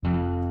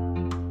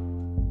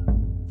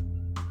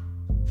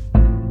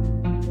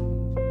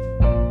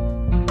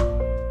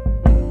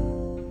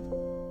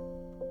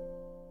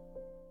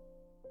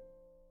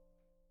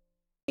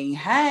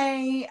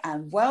Hey,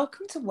 and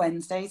welcome to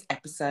Wednesday's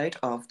episode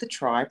of The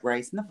Tribe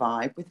Raising the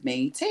Vibe with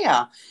me,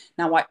 Tia.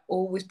 Now, I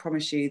always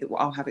promise you that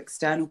I'll have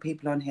external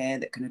people on here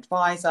that can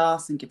advise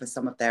us and give us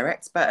some of their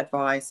expert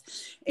advice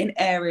in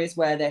areas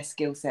where their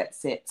skill set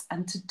sits.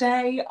 And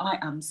today I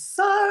am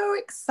so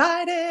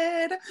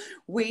excited.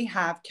 We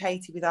have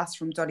Katie with us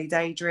from Dolly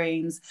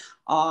Daydreams.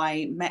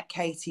 I met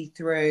Katie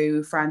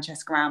through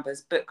Francesca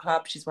Amber's book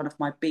club. She's one of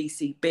my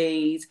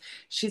BCBs.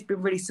 She's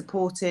been really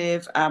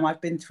supportive.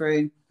 I've been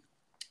through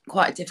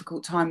quite a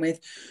difficult time with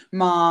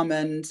mum,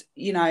 and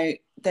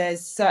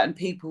there's certain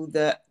people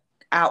that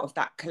out of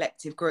that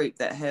collective group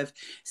that have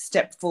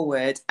stepped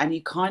forward, and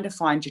you kind of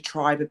find your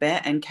tribe a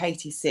bit, and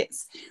Katie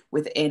sits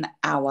within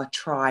our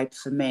tribe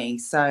for me.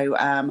 So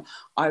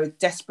I was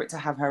desperate to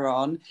have her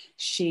on.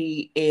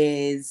 She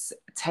is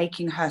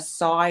taking her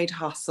side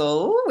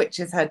hustle, which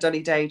is her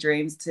Dolly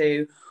Daydreams,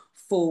 to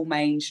full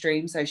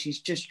mainstream. So she's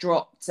just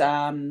dropped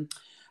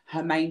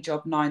her main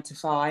job, 9 to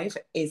 5,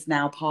 is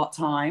now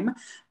part-time,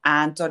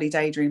 and Dolly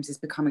Daydreams is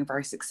becoming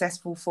very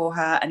successful for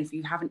her. And if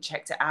you haven't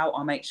checked it out,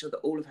 I'll make sure that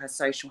all of her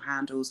social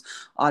handles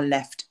are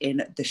left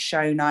in the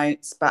show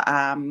notes. But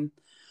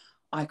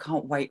I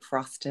can't wait for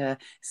us to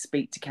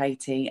speak to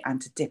Katie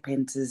and to dip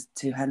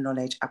into her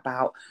knowledge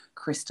about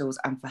crystals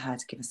and for her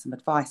to give us some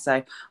advice.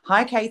 So,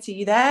 hi, Katie,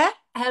 you there?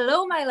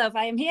 Hello, my love.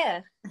 I am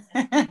here.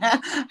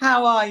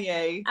 How are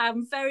you?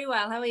 I'm very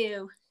well. How are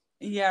you?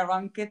 Yeah,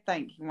 I'm good,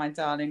 thank you, my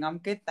darling. I'm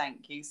good,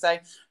 thank you. So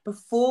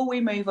before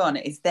we move on,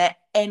 is there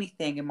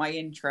anything in my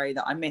intro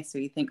that I missed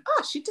where you think,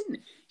 oh, she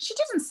didn't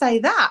say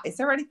that? Is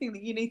there anything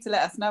that you need to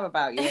let us know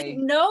about you?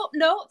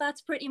 No, that's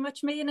pretty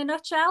much me in a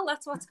nutshell.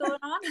 That's what's going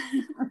on.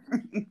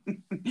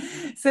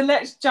 So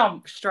let's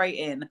jump straight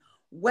in.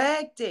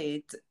 Where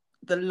did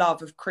the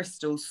love of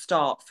crystals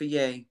start for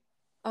you?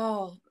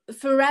 Oh,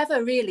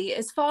 forever, really.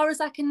 As far as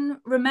I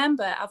can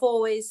remember, I've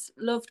always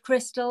loved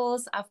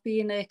crystals. I've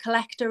been a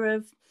collector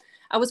of...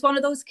 I was one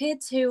of those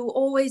kids who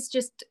always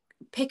just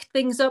picked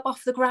things up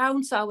off the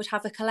ground. So I would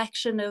have a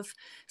collection of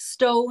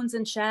stones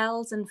and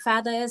shells and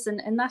feathers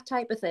and that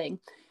type of thing.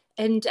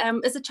 And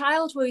as a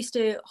child, we used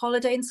to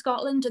holiday in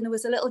Scotland, and there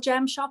was a little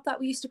gem shop that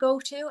we used to go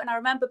to. And I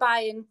remember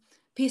buying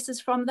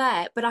pieces from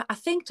there. But I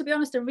think, to be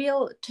honest, a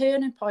real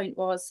turning point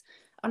was,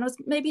 and I was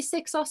maybe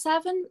 6 or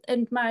 7,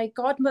 and my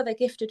godmother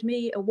gifted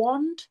me a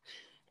wand.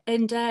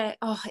 And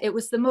it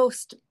was the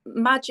most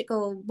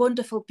magical,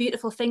 wonderful,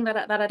 beautiful thing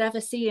that I'd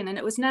ever seen. And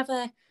it was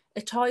never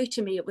a toy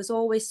to me. It was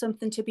always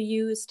something to be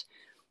used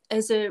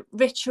as a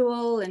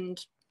ritual,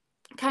 and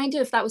kind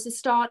of that was the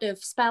start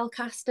of spell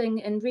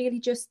casting, and really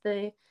just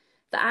the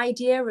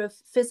idea of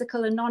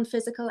physical and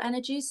non-physical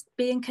energies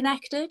being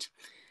connected.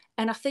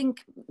 And I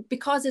think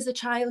because as a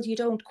child you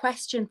don't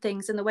question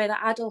things in the way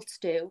that adults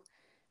do,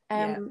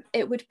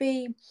 it would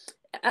be,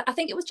 I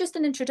think it was just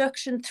an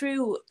introduction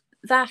through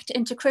that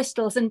into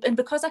crystals, and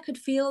because I could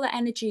feel the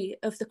energy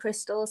of the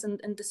crystals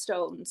and the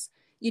stones,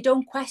 you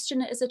don't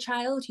question it as a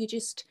child. You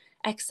just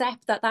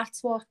accept that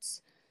that's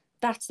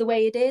the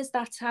way it is.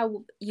 That's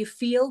how you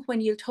feel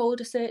when you're told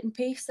a certain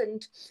piece.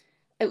 And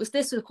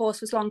this of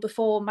course was long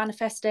before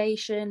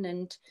manifestation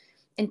and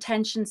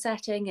intention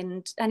setting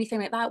and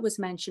anything like that was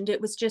mentioned. It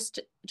was just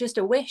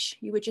a wish.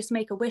 You would just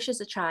make a wish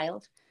as a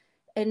child.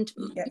 And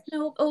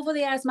over the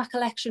years my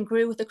collection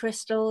grew with the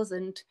crystals,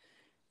 and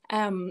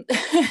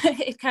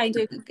it kind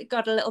of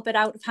got a little bit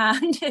out of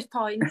hand at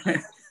points.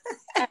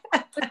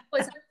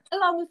 But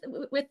along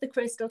with the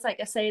crystals, like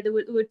I say, there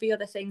would be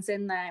other things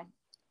in there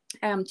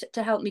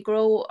to help me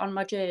grow on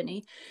my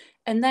journey.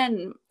 And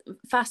then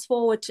fast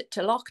forward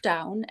to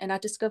lockdown, and I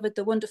discovered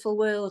the wonderful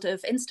world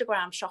of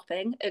Instagram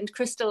shopping and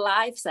crystal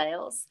live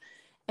sales.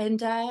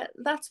 And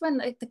that's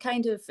when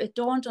it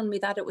dawned on me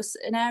that it was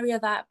an area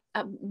that,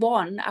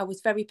 one, I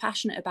was very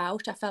passionate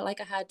about. I felt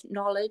like I had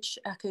knowledge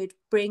I could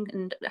bring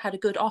and had a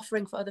good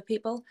offering for other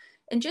people,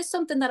 and just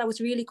something that I was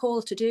really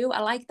called to do.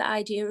 I liked the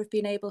idea of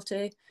being able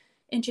to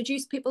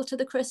introduce people to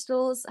the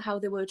crystals, how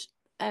they would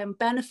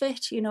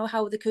benefit,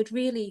 how they could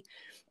really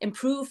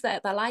improve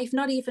their life,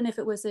 not even if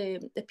it was a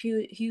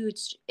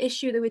huge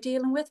issue they were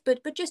dealing with,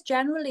 but just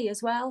generally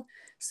as well.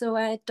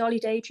 So Dolly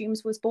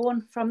Daydreams was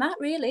born from that,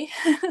 really.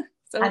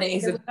 So, and it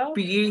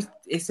is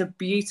it's a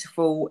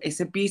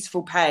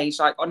beautiful page.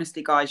 Like,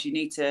 honestly, guys, you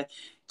need to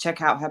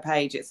check out her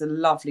page. It's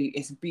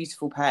a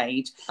beautiful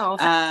page. Oh,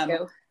 thank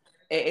you.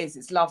 It is,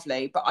 it's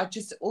lovely. But I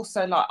just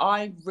also, like,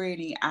 I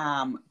really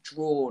am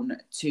drawn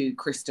to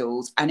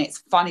crystals. And it's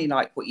funny,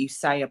 like what you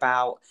say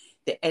about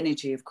the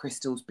energy of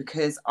crystals,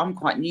 because I'm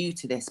quite new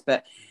to this,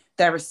 but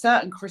there are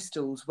certain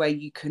crystals where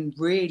you can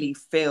really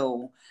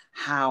feel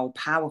how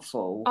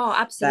powerful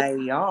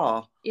they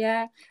are.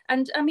 Yeah.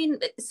 And I mean,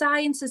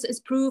 science has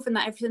proven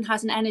that everything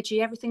has an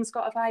energy, everything's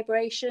got a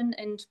vibration,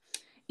 and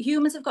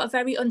humans have got a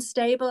very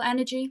unstable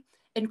energy,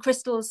 and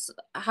crystals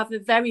have a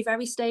very,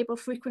 very stable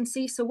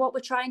frequency. So what we're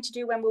trying to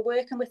do when we're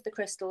working with the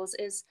crystals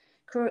is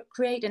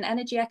create an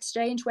energy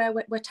exchange where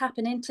we're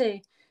tapping into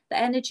the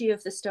energy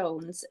of the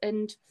stones.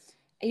 And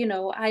you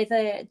know,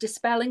 either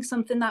dispelling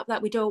something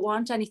that we don't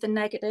want, anything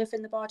negative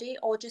in the body,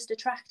 or just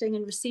attracting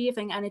and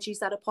receiving energies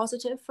that are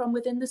positive from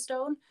within the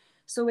stone.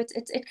 So it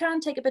can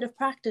take a bit of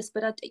practice,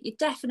 but it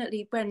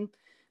definitely, when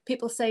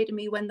people say to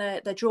me when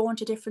they're drawn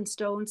to different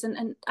stones,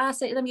 and I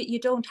say to them, you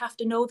don't have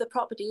to know the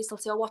properties. They'll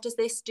say, oh, what does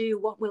this do?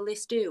 What will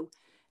this do?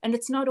 And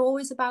it's not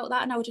always about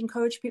that. And I would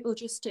encourage people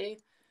just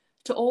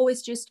to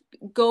always just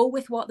go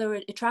with what they're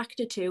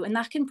attracted to, and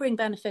that can bring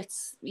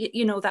benefits,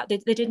 you know, that they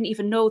didn't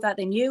even know that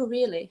they knew,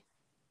 really.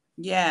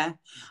 Yeah.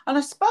 And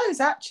I suppose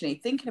actually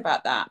thinking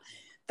about that,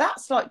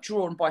 that's like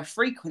drawn by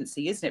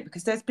frequency, isn't it?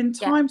 Because there's been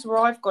Yeah. times where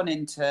I've gone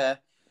into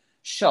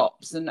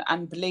shops,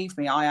 and believe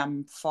me, I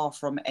am far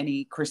from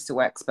any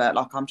crystal expert.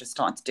 Like, I'm just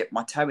starting to dip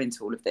my toe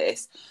into all of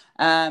this.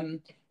 But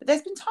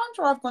there's been times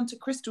where I've gone to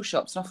crystal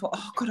shops and I thought,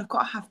 oh God, I've got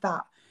to have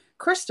that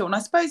crystal. And I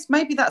suppose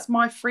maybe that's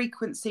my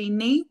frequency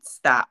needs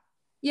that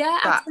Yeah,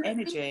 that absolutely.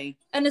 energy.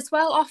 And as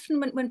well, often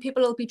when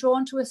people will be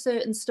drawn to a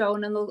certain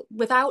stone, and they'll,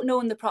 without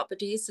knowing the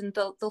properties, and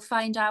they'll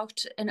find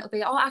out, and it'll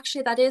be, oh,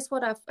 actually that is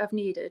what I've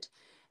needed.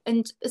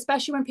 And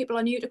especially when people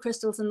are new to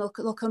crystals, and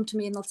they'll come to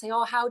me and they'll say,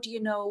 oh, how do you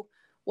know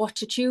what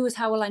to choose?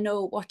 How will I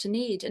know what to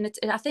need? And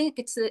I think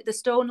it's the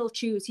stone will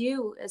choose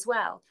you as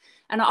well.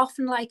 And I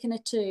often liken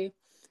it to,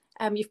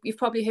 you've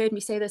probably heard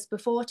me say this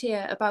before,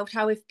 Tia, about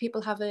how if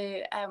people have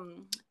a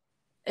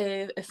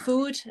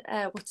food,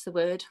 what's the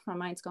word? My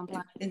mind's gone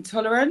blank.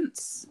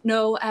 Intolerance?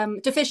 No,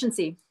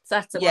 deficiency.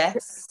 That's the word.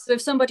 Yes. So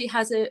if somebody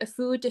has a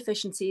food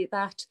deficiency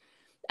that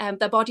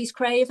their body's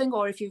craving,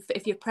 or if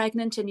you're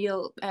pregnant and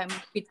you'll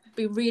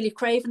be really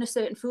craving a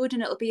certain food,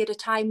 and it'll be at a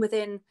time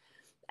within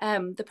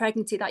the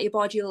pregnancy that your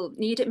body will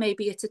need it.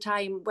 Maybe it's a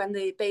time when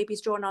the baby's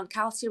drawn on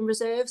calcium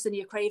reserves and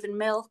you're craving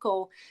milk,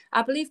 or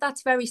I believe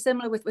that's very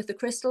similar with the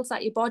crystals,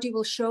 that your body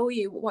will show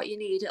you what you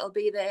need. It'll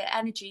be the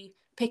energy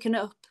picking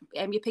up,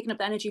 you're picking up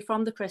the energy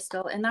from the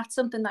crystal, and that's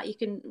something that you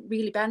can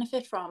really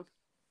benefit from.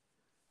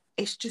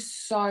 It's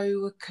just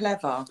so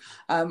clever.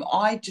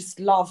 I just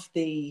love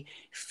the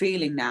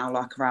feeling now,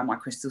 like around my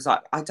crystals. I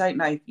don't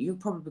know, you're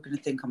probably going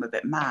to think I'm a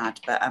bit mad,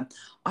 but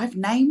I've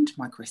named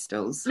my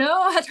crystals. No,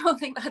 I don't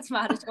think that's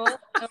mad at all.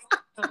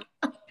 No.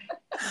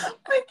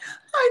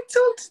 I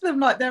talk to them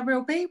like they're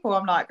real people.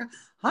 I'm like,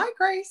 hi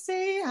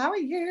Gracie, how are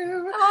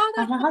you? Oh,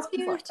 that's and my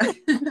husband's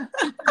cute. like,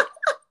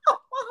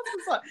 my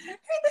husband's like, who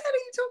the hell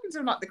are you talking to?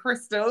 I'm like, the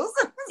crystals.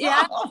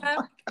 Yeah.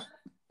 Like,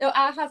 So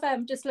I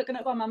have, just looking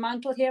up on my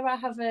mantle here, I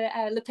have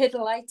a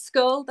lepidolite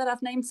skull that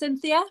I've named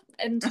Cynthia,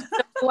 and I don't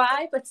know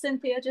why, but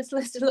Cynthia just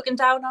listed looking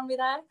down on me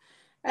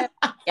there.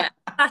 Yeah,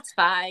 that's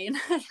fine.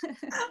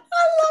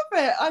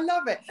 I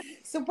love it.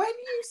 So when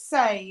you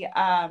say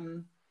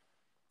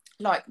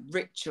like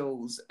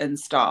rituals and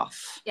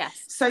stuff,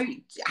 Yes. so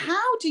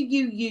how do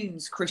you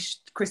use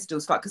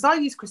crystals? Like, because I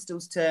use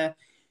crystals to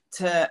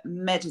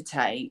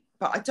meditate,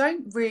 but I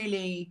don't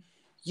really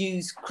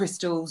use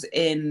crystals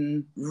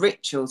in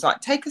rituals.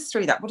 Like, take us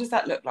through that. What does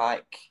that look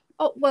like?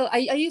 Oh, well, I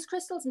use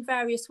crystals in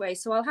various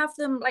ways. So I'll have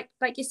them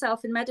like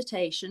yourself in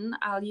meditation.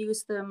 I'll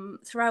use them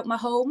throughout my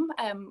home,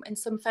 in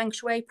some feng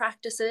shui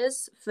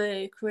practices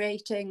for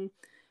creating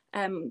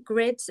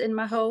grids in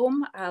my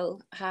home.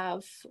 I'll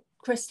have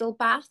crystal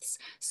baths.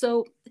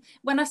 So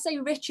when I say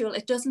ritual,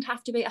 it doesn't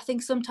have to be, I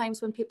think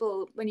sometimes when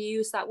you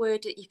use that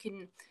word, you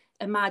can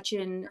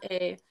imagine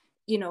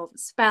you know,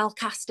 spell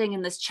casting,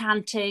 and there's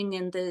chanting,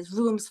 and there's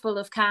rooms full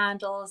of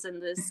candles,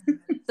 and there's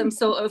some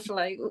sort of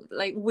like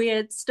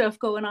weird stuff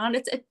going on.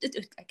 I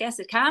guess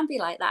it can be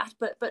like that,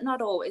 but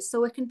not always.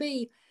 So it can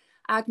be,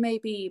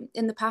 maybe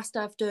in the past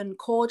I've done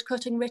cord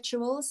cutting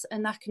rituals,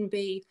 and that can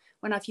be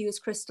when I've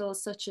used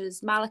crystals such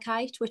as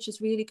malachite, which is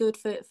really good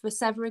for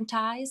severing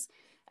ties.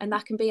 And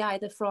that can be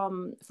either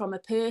from a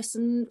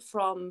person,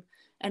 from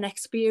an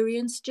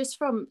experience, just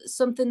from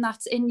something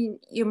that's in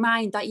your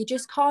mind that you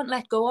just can't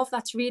let go of,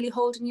 that's really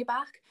holding you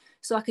back.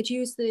 So I could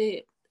use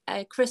the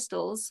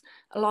crystals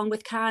along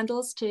with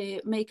candles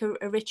to make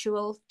a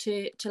ritual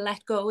to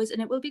let go,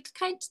 and it will be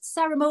kind of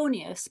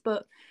ceremonious,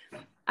 but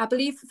I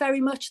believe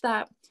very much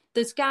that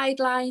there's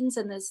guidelines,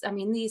 and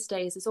these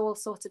days there's all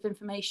sorts of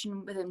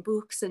information within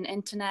books and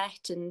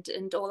internet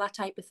and all that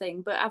type of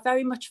thing, but I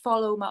very much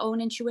follow my own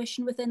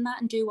intuition within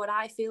that and do what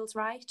I feel's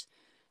right,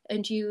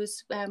 and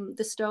use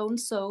the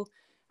stones. So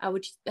I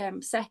would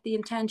set the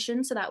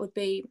intention, so that would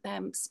be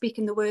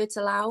speaking the words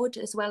aloud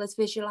as well as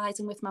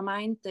visualizing with my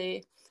mind.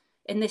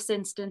 In this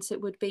instance, it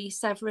would be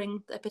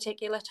severing a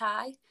particular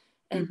tie,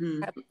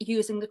 and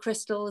using the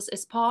crystals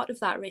as part of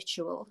that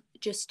ritual,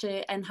 just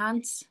to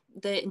enhance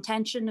the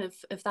intention of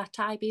that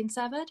tie being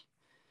severed.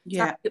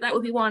 Yeah. So that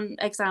would be one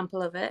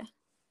example of it.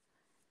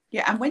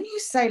 Yeah. And when you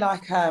say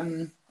like,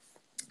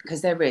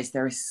 because there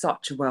is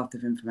such a wealth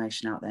of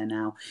information out there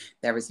now.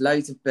 There is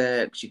loads of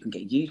books, you can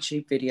get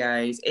YouTube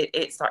videos.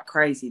 It's like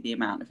crazy, the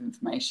amount of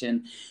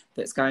information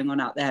that's going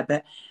on out there.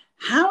 But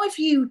because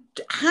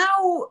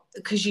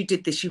you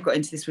did this, you got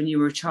into this when you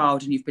were a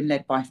child, and you've been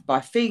led by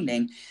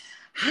feeling.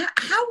 How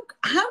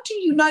do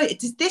you know?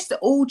 Does this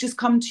all just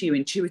come to you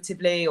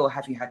intuitively, or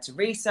have you had to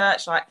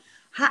research? Like,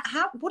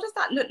 what does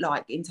that look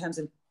like in terms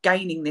of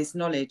gaining this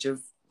knowledge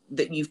of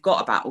that you've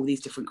got about all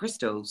these different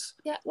crystals?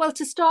 Yeah, well,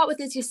 to start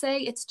with, as you say,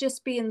 it's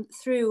just been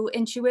through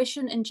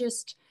intuition and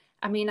just,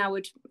 I mean, I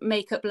would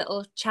make up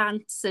little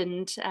chants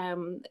and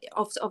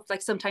of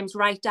like sometimes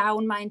write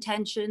down my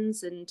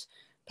intentions and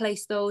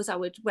place those. I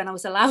would, when I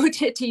was allowed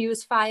to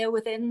use fire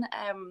within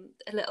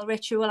a little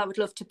ritual, I would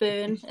love to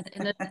burn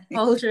in a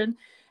cauldron.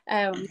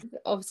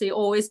 Obviously,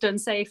 always done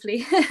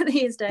safely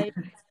these days.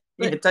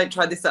 But Yeah, don't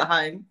try this at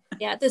home.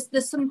 yeah,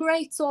 there's some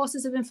great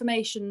sources of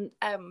information,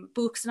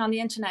 books and on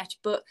the internet,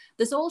 but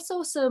there's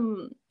also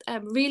some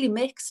really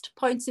mixed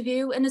points of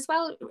view. And as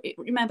well,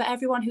 remember,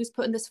 everyone who's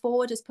putting this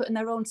forward is putting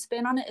their own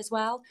spin on it as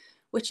well,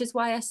 which is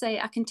why I say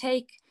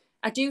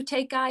I do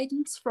take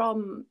guidance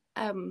from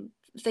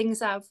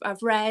things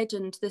I've read,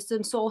 and there's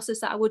some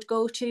sources that I would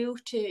go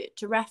to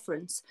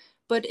reference.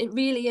 But it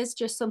really is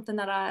just something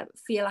that I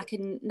feel I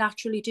can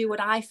naturally do what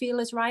I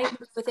feel is right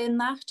within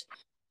that.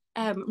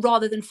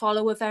 Rather than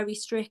follow a very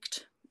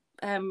strict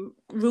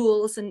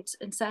rules and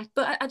set.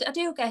 But I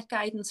do get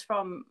guidance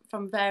from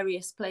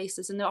various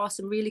places, and there are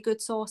some really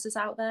good sources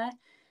out there.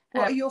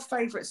 What are your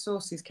favourite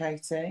sources,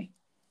 Katie?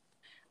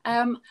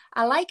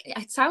 I like,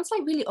 it sounds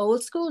like really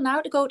old school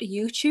now to go to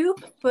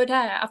YouTube, but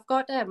I've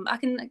got I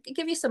can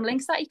give you some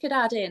links that you could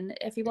add in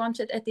if you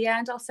wanted. At the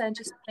end, I'll send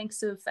you some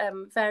links of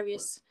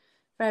various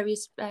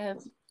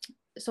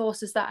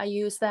sources that I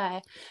use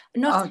there.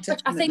 Not so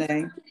much,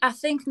 I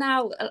think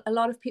now a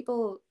lot of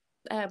people,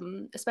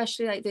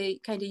 especially like the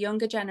kind of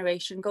younger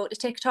generation, go to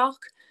TikTok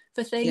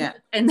for things,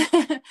 and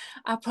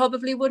I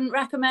probably wouldn't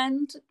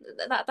recommend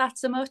that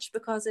so much,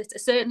 because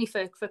it's certainly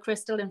for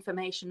crystal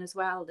information as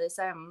well. There's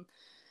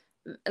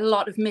a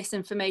lot of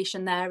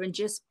misinformation there, and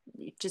just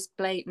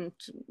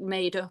blatant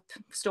made up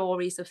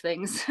stories of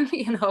things.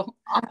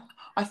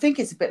 I think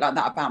it's a bit like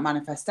that about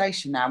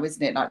manifestation now,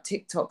 isn't it? Like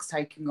TikTok's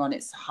taking on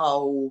its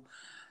whole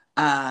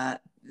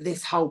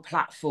this whole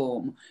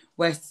platform,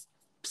 where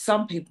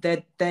some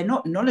people, they're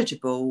not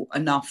knowledgeable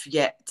enough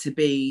yet to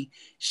be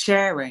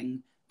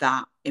sharing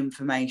that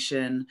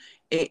information.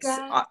 It's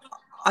I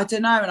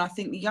don't know, and I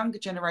think the younger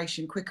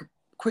generation,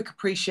 quick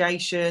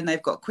appreciation,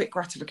 they've got quick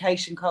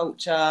gratification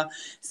culture,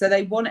 so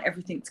they want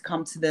everything to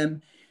come to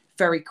them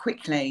very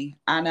quickly,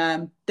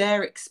 and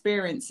their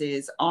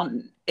experiences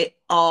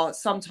are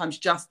sometimes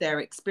just their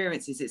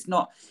experiences. It's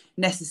not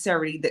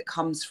necessarily that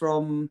comes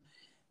from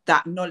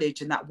that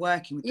knowledge and that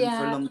working with them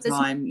for a long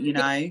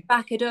time,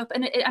 back it up.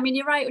 And I mean,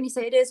 you're right when you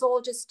say it is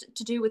all just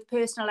to do with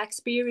personal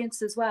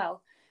experience as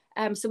well.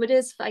 So it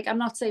is, like, I'm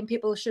not saying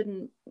people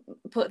shouldn't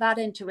put that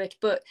into it,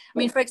 but I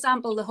mean, for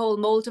example, the whole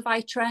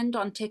Moldavite trend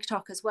on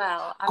TikTok as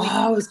well. I mean,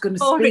 I was going to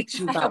speak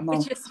to you about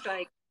Moldavite. Just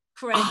like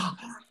crazy.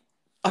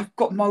 I've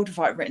got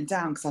Moldavite written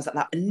down because I was like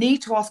that. I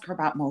need to ask her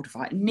about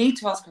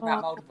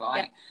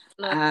Moldavite.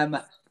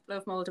 Yeah.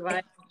 Love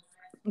Moldavite.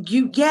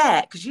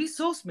 Because you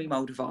sourced me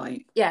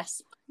Moldavite.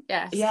 Yes.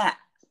 Yeah.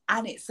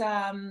 And it's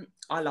I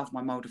love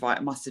my Moldavite.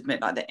 I must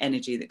admit, like, the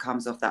energy that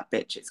comes off that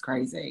bitch, it's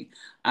crazy.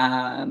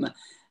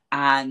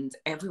 And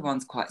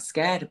everyone's quite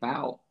scared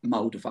about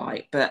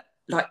Moldavite. But,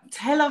 like,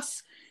 tell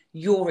us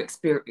your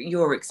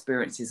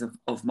experiences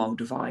of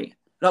Moldavite.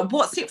 Like,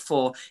 what's it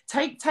for?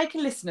 Take a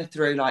listener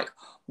through, like,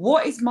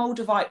 what is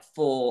Moldavite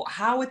for?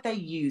 How would they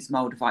use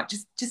Moldavite?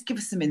 Just give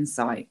us some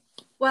insight.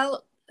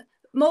 Well,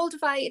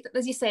 Moldavite,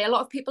 as you say, a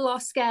lot of people are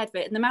scared of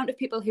it. And the amount of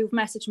people who've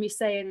messaged me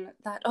saying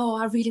that, oh,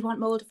 I really want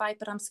Moldavite,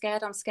 but I'm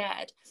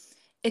scared.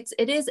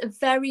 It is a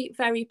very,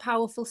 very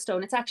powerful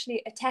stone. It's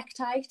actually a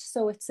tektite,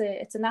 so it's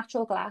a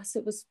natural glass.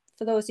 It was,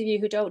 for those of you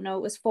who don't know,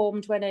 it was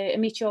formed when a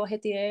meteor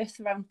hit the Earth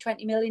around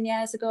 20 million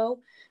years ago.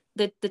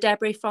 The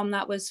debris from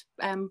that was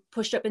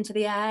pushed up into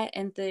the air,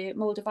 and the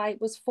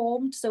Moldavite was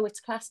formed. So it's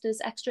classed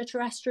as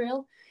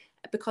extraterrestrial,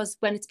 because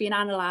when it's being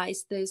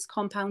analysed, there's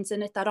compounds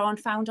in it that aren't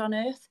found on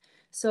Earth.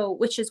 So,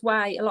 which is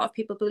why a lot of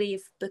people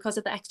believe, because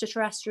of the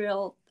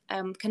extraterrestrial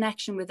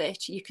connection with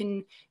it, you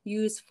can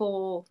use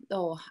for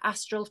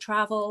astral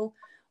travel,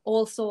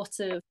 all sorts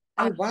of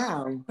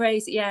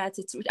crazy. Yeah,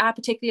 I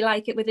particularly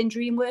like it within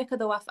dream work,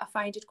 although I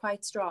find it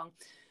quite strong.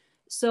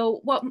 So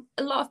what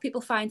a lot of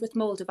people find with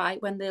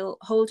Moldavite, when they'll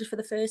hold it for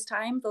the first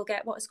time, they'll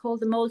get what is called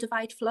the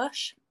Moldavite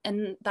flush,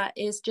 and that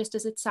is just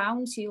as it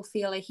sounds. You'll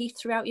feel a heat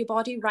throughout your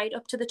body, right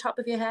up to the top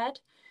of your head.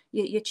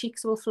 Your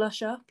cheeks will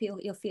flush up.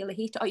 You'll feel a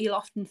heat, or you'll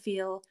often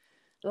feel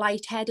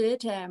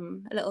lightheaded, a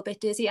little bit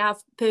dizzy.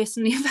 I've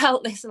personally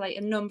felt this like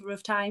a number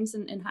of times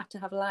and had to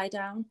have a lie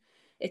down.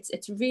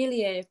 It's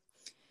really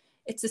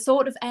it's a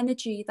sort of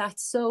energy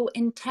that's so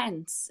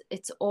intense.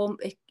 It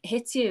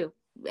hits you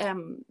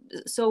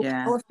so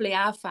powerfully,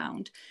 I've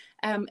found.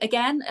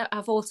 Again,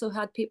 I've also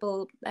had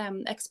people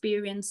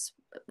experience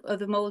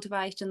other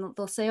Moldavite, and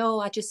they'll say, oh,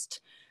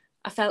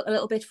 I felt a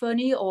little bit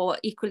funny, or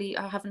equally,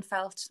 I haven't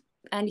felt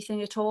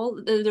anything at all.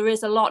 There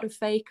is a lot of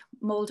fake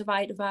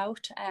Moldavite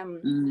about,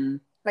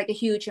 like a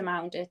huge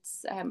amount.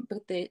 It's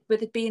but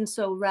with it being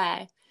so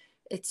rare,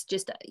 it's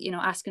just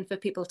asking for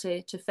people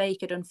to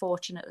fake it,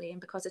 unfortunately. And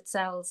because it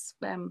sells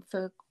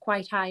for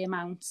quite high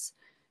amounts,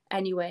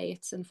 anyway.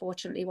 It's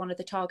unfortunately one of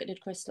the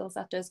targeted crystals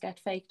that does get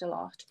faked a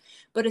lot.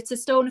 But it's a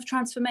stone of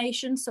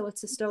transformation. So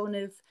it's a stone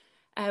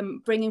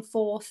of bringing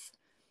forth.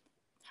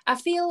 I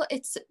feel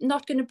it's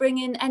not going to bring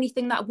in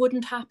anything that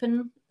wouldn't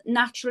happen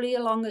naturally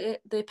along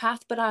the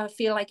path, but I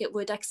feel like it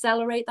would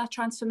accelerate that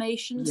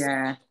transformation.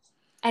 Yeah.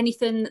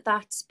 Anything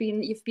that's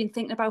you've been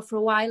thinking about for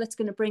a while, it's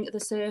going to bring to the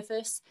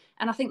surface.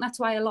 And I think that's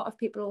why a lot of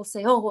people will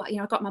say, oh,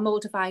 I got my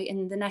Moldavite,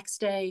 and the next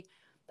day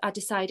I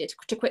decided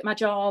to quit my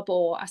job,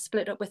 or I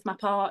split up with my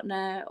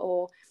partner,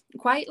 or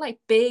quite like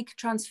big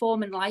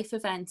transforming life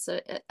events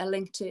are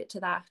linked to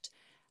that.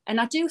 And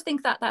I do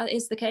think that that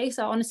is the case.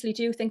 I honestly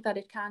do think that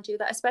it can do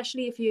that,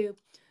 especially if you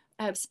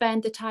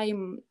spend the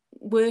time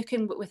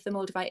working with the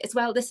Moldavite as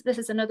well. This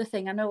is another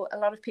thing. I know a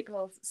lot of people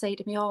will say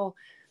to me, oh,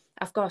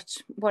 I've got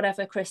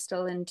whatever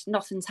crystal and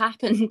nothing's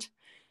happened.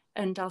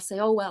 And I'll say,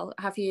 oh, well,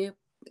 have you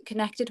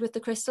connected with the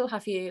crystal?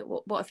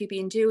 What have you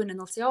been doing? And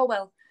they'll say, oh,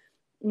 well,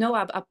 no,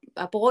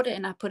 I bought it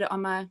and I put it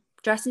on my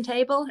dressing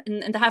table,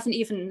 and they haven't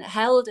even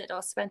held it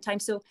or spent time.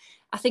 So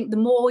I think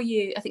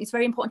I think it's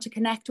very important to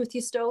connect with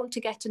your stone, to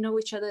get to know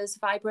each other's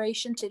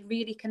vibration, to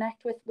really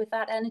connect with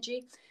that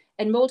energy.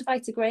 And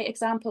Moldavite's a great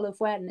example of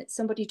when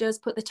somebody does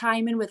put the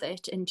time in with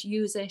it and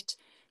use it,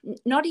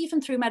 not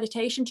even through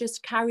meditation,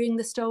 just carrying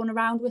the stone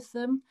around with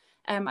them.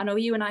 I know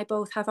you and I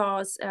both have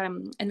ours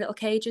in little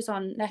cages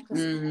on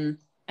necklaces.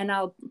 And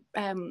I'll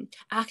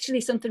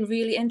actually, something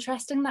really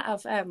interesting that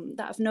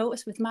I've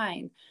noticed with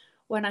mine,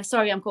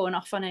 sorry, I'm going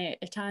off on a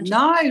tangent.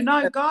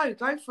 No,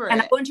 go for it.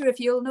 And I wonder if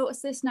you'll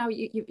notice this now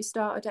you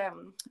started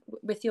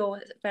with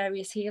your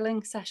various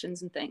healing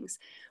sessions and things.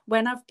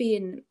 When I've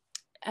been,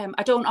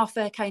 I don't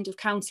offer kind of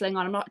counselling,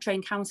 or I'm not a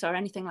trained counsellor or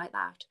anything like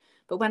that.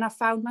 But when I've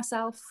found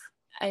myself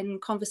in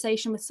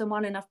conversation with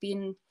someone and I've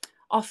been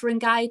offering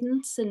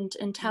guidance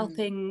and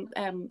helping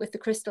with the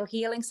crystal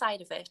healing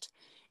side of it,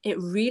 it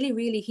really,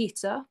 really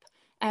heats up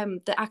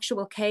the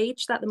actual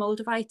cage that the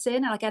Moldavite's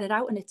in, and I get it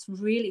out and it's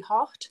really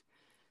hot.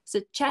 So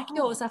check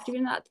yours after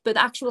doing that. But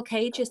the actual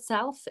cage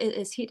itself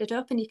is heated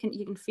up, and you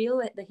can feel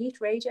it, the heat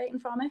radiating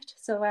from it.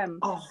 So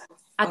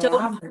I don't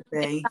know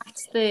if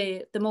that's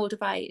the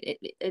Moldavite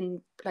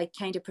in like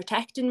kind of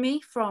protecting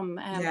me from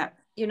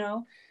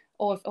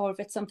or if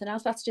it's something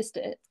else. That's just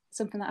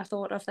something that I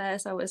thought of there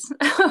as I was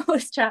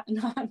chatting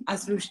on.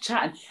 As we were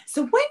chatting.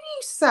 So when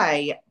you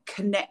say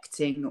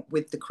connecting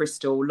with the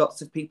crystal,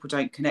 lots of people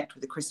don't connect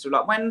with the crystal.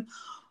 Like when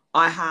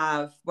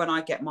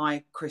I get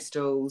my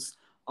crystals,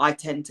 I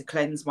tend to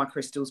cleanse my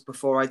crystals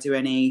before I do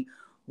any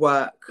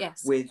work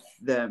with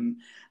them.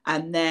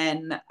 And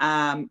then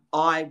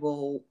I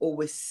will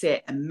always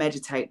sit and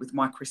meditate with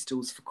my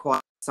crystals for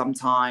quite some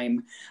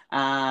time.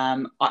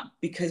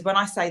 Because when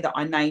I say that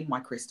I name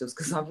my crystals,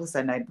 because I've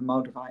also named the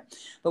Moldavite,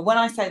 but when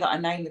I say that I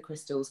name the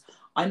crystals,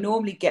 I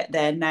normally get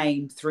their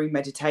name through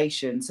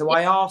meditation. So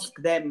I ask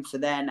them for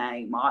their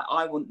name.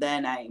 I want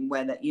their name,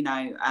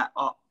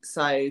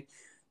 so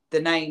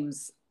the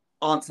names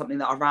aren't something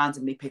that I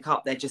randomly pick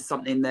up. They're just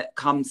something that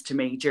comes to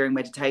me during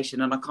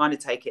meditation, and I kind of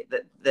take it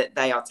that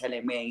they are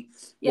telling me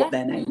what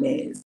their name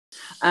is.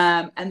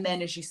 And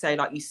then, as you say,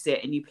 like, you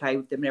sit and you play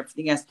with them and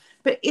everything else.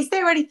 But is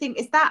there anything,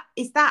 is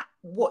that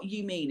what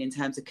you mean in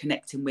terms of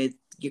connecting with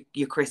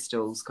your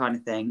crystals kind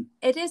of thing?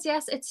 It is,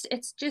 yes.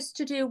 It's just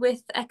to do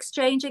with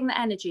exchanging the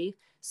energy.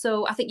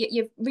 So I think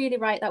you're really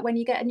right that when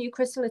you get a new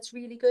crystal, it's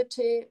really good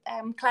to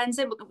cleanse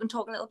it. We can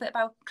talk a little bit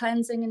about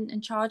cleansing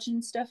and charging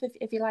and stuff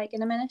if you like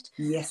in a minute.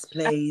 Yes,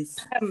 please.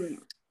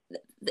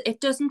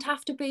 It doesn't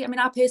have to be. I mean,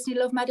 I personally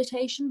love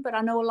meditation, but I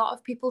know a lot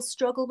of people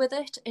struggle with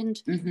it,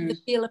 and they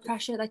feel a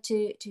pressure that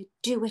to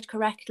do it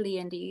correctly,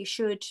 and they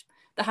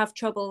have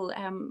trouble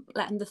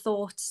letting the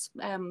thoughts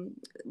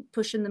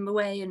pushing them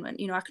away, and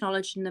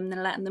acknowledging them and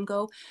then letting them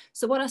go.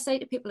 So what I say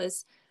to people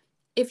is,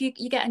 if you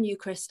get a new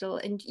crystal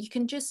and you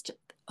can just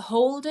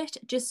hold it,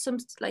 just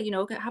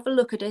have a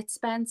look at it,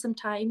 spend some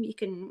time. It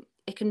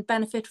can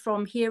benefit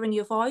from hearing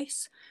your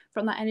voice,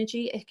 from that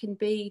energy.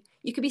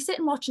 You could be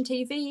sitting watching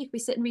TV, you could be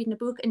sitting reading a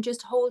book, and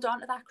just hold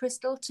on to that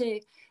crystal to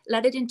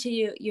let it into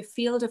your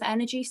field of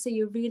energy. So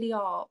you really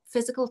are,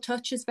 physical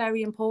touch is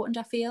very important,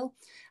 I feel.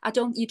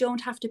 You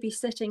don't have to be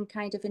sitting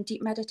kind of in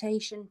deep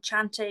meditation,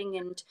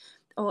 chanting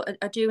or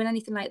doing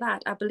anything like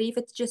that. I believe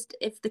it's just,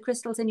 if the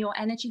crystal's in your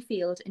energy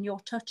field and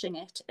you're touching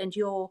it and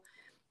you're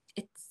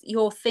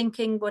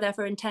thinking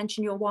whatever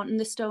intention you're wanting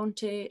the stone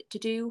to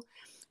do.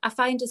 I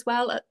find as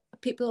well,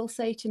 people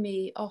say to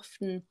me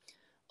often,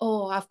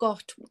 oh, I've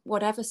got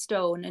whatever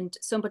stone and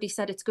somebody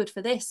said it's good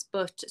for this,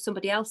 but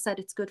somebody else said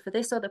it's good for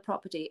this other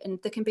property. And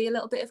there can be a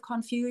little bit of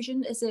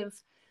confusion, as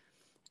if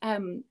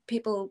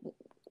people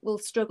will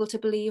struggle to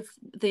believe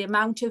the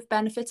amount of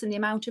benefits and the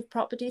amount of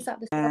properties that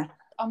the stone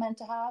are meant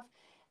to have.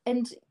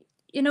 And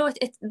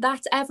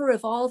that's ever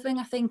evolving,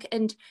 I think.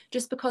 And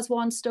just because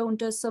one stone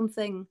does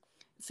something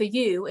for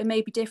you, it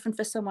may be different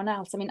for someone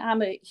else. I mean,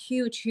 I'm a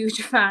huge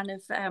fan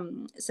of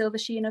silver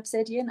sheen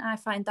obsidian. I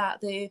find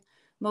that the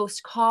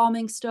most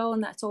calming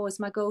stone. That's always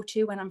my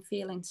go-to when I'm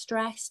feeling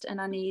stressed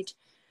and I need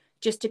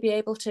just to be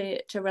able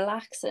to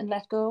relax and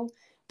let go.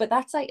 but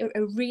that's like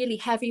a really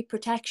heavy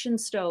protection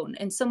stone,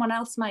 and someone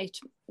else might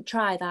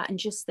try that and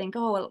just think,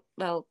 oh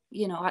well,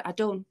 you know,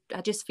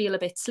 I just feel a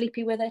bit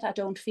sleepy with it. I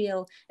don't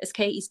feel, as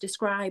Katie's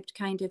described,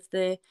 kind of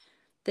the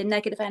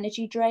negative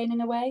energy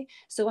draining away.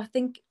 So I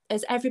think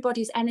as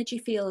everybody's energy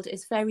field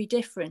is very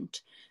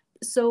different,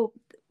 so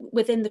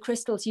within the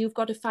crystals you've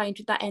got to find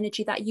that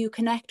energy that you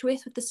connect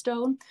with the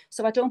stone.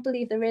 So I don't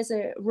believe there is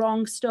a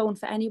wrong stone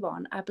for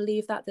anyone. I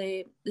believe that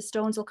the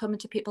stones will come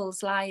into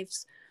people's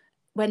lives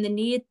when they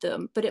need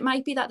them, but it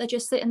might be that they're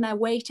just sitting there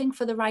waiting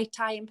for the right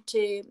time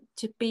to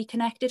be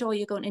connected, or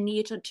you're going to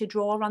need to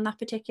draw on that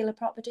particular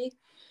property.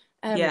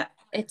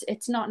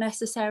 It's not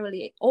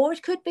necessarily, or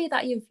it could be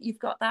that you've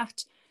got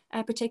that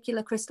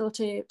particular crystal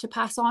to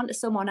pass on to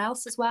someone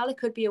else as well. It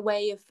could be a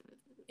way of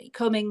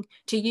coming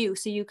to you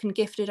so you can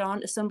gift it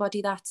on to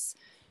somebody that's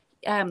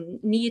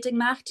needing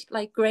that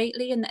like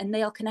greatly, and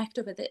they'll connect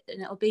with it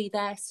and it'll be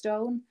their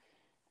stone.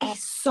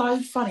 It's so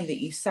funny that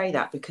you say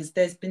that, because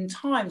there's been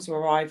times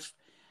where I've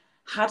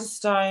had a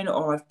stone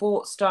or I've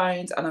bought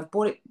stones and I've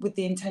bought it with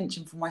the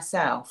intention for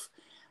myself.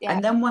 Yeah.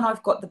 And then when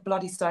I've got the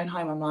bloody stone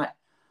home, I'm like,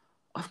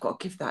 I've got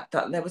to give that.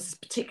 There was this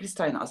particular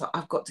stone that I was like,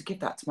 I've got to give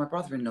that to my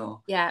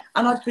brother-in-law. Yeah.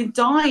 And I've been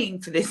dying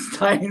for this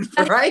stone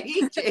for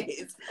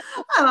ages.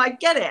 And I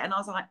get it. And I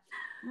was like,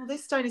 well,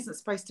 this stone isn't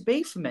supposed to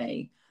be for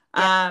me.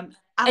 Yeah.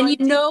 And you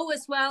know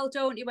as well,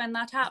 don't you, when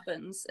that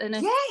happens? And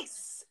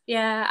yes.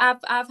 Yeah,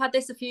 I've had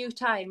this a few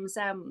times.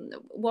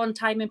 One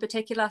time in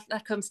particular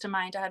that comes to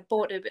mind, I had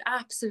bought an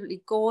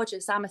absolutely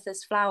gorgeous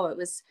amethyst flower. It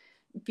was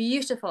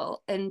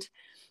beautiful, and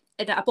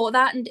I bought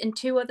that in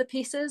two other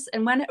pieces.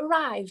 And when it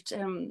arrived,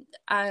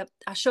 I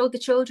showed the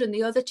children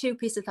the other two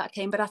pieces that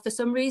came, but for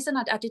some reason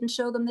I didn't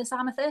show them this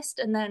amethyst.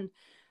 And then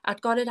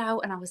I'd got it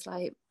out and I was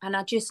like, and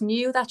I just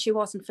knew that she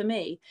wasn't for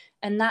me.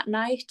 And that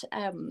night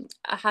I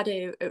had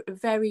a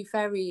very,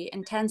 very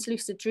intense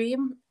lucid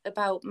dream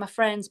about my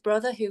friend's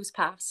brother who's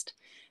passed.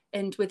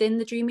 And within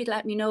the dream, he'd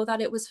let me know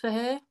that it was for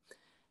her.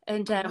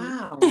 And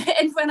wow.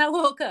 And when I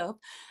woke up,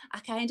 I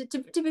kind of,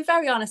 to be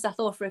very honest, I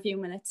thought for a few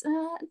minutes,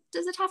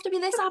 does it have to be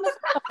this amethyst?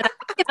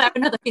 Is there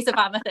another piece of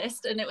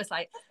amethyst? And it was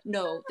like,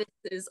 no, this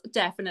is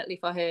definitely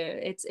for her.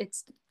 It's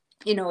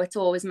you know, it's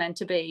always meant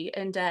to be.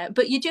 And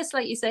but you just,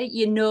 like you say,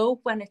 you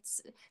know, when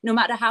it's, no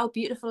matter how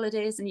beautiful it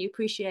is and you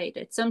appreciate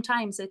it,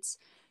 sometimes it's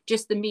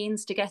just the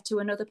means to get to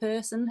another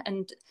person,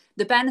 and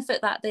the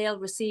benefit that they'll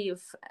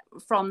receive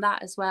from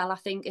that as well, I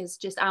think, is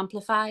just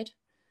amplified.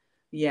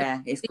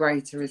 Yeah, it's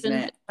greater, isn't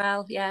it?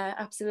 Well, yeah,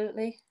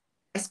 absolutely.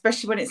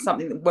 Especially when it's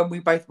something that when we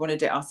both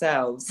wanted it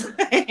ourselves,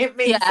 it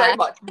means so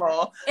much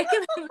more.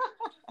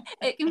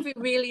 It can be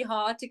really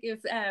hard to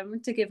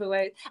give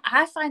away.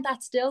 I find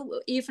that still,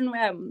 even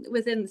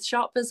within the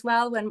shop as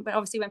well, when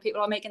obviously when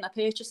people are making their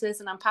purchases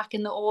and I'm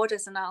packing the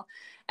orders, and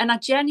I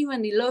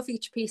genuinely love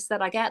each piece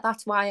that I get.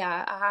 That's why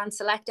I hand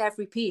select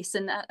every piece,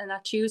 and I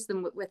choose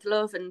them with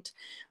love. And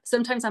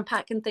sometimes I'm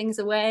packing things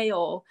away,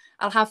 or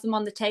I'll have them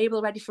on the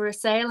table ready for a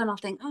sale, and I'll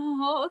think,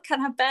 oh,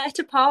 can I bear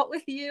to part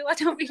with you? I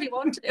don't really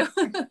want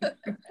to.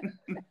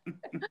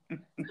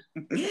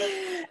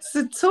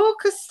 So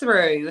talk us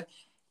through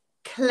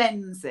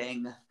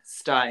cleansing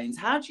stones.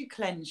 How do you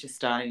cleanse your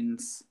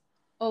stones?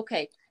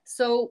 Okay,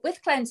 so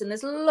with cleansing,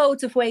 there's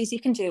loads of ways you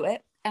can do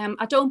it.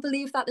 I don't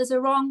believe that there's a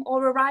wrong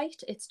or a right.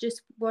 It's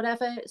just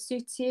whatever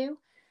suits you.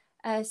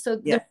 So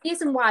the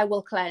reason why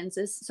we'll cleanse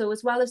is, so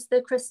as well as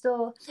the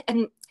crystal,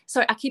 and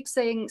sorry, I keep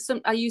saying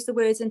I use the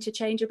words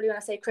interchangeably when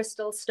I say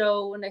crystal,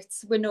 stone.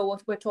 We know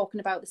what we're talking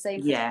about, the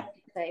same thing. Yeah.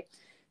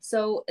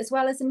 So as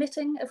well as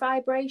emitting a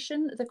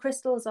vibration, the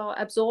crystals are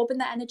absorbing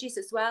the energies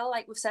as well.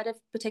 Like we've said,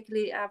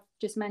 particularly I've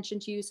just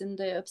mentioned using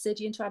the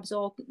obsidian to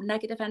absorb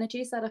negative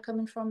energies that are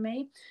coming from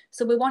me.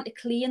 So we want to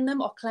clean them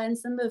or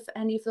cleanse them of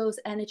any of those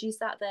energies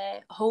that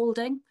they're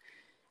holding.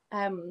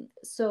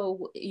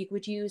 So you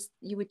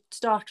would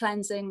start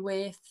cleansing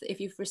with, if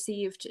you've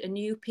received a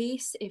new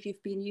piece, if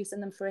you've been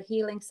using them for a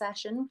healing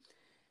session,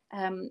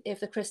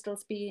 if the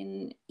crystal's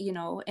been, you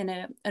know, in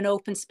an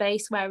open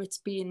space where it's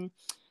been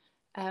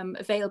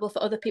available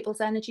for other people's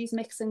energies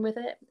mixing with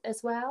it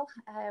as well.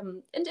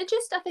 And it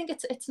just, I think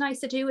it's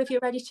nice to do if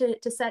you're ready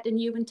to set a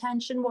new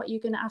intention, what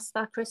you're going to ask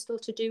that crystal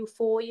to do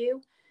for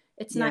you.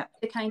 It's nice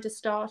to kind of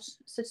start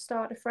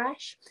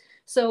afresh.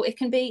 So it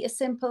can be as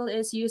simple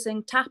as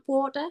using tap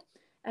water.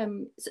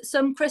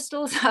 Some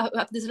crystals,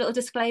 there's a little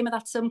disclaimer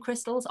that some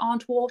crystals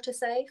aren't water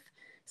safe.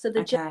 So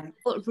the general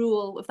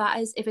rule of that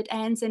is if it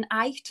ends in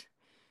 "ite."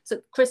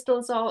 So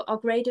crystals are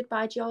graded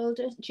by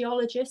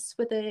geologists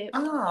with a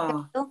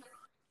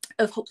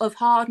of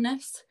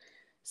hardness.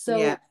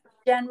 So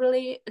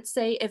generally,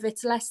 say if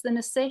it's less than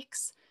a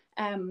 6,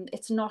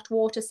 it's not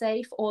water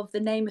safe, or if the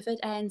name of it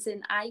ends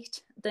in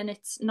 "ite," then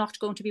it's not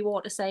going to be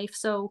water safe.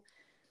 So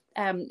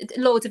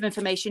loads of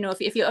information. You know,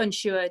 if you're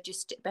unsure,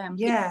 just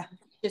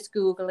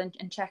Google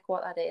and check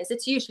what that is.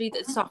 It's usually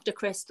the softer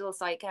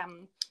crystals, like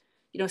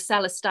you know,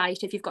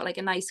 celestite. If you've got like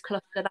a nice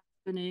cluster, that's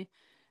going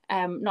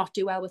to not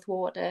do well with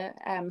water.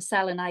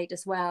 Selenite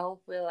as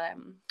well will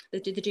they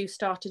do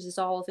start to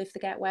dissolve if they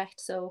get wet,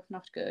 so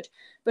not good.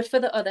 But for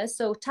the others,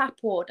 so tap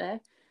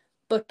water,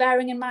 But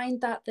bearing in mind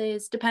that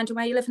depending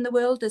where you live in the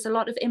world, there's a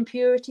lot of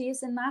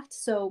impurities in that.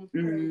 So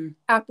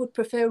I would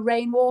prefer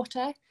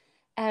rainwater,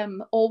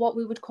 or what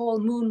we would call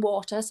moon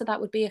water. So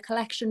that would be a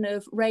collection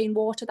of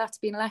rainwater that's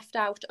been left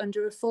out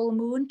under a full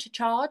moon to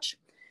charge.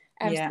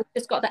 So it's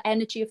just got the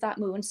energy of that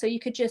moon. So you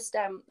could just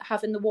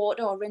have in the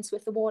water or rinse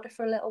with the water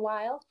for a little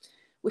while.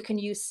 We can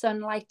use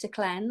sunlight to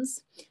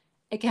cleanse.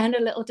 Again, a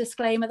little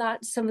disclaimer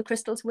that some of the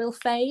crystals will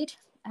fade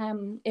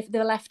if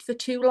they're left for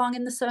too long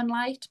in the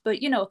sunlight.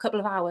 But, you know, a couple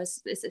of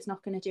hours is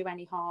not going to do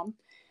any harm.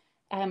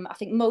 I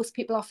think most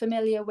people are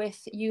familiar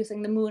with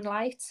using the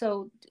moonlight,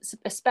 so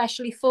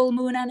especially full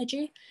moon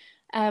energy.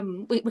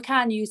 We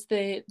can use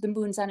the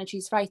moon's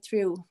energies right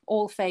through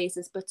all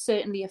phases, but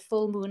certainly a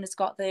full moon has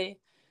got the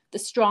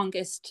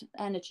strongest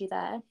energy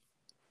there.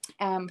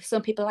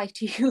 Some people like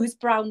to use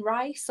brown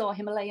rice or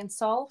Himalayan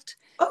salt.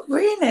 Oh,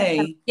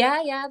 really?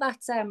 Yeah,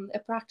 that's a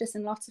practice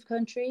in lots of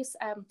countries,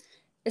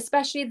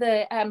 especially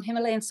the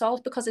Himalayan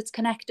salt, because it's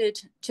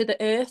connected to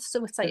the earth,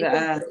 so it's like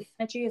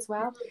energy as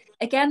well.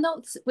 Again,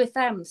 though, with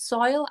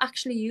soil,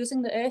 actually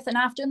using the earth, and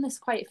I've done this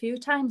quite a few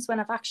times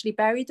when I've actually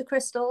buried the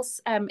crystals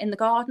in the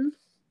garden.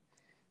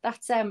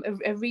 That's a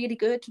really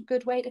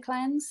good way to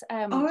cleanse.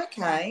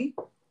 Okay.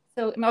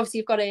 So obviously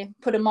you've got to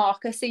put a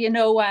marker so you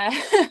know where.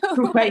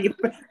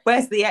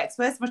 Where's the X?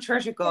 Where's my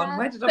treasure gone? Yeah,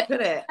 where did I put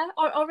it?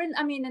 Or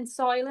in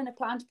soil in a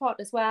plant pot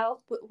as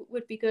well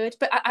would be good.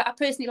 But I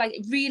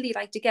personally really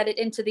like to get it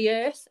into the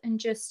earth, and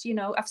just, you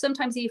know, I've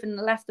sometimes even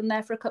left them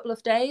there for a couple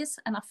of days,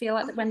 and I feel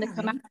like that when they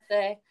come out,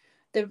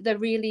 they're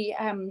really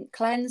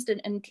cleansed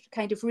and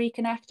kind of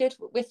reconnected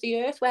with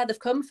the earth where they've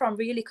come from,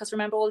 really, because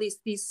remember, all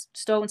these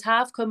stones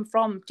have come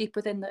from deep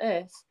within the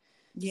earth.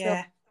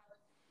 Yeah. So,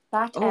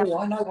 that,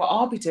 I know what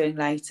I'll be doing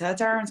later.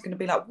 Darren's going to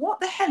be like,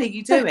 what the hell are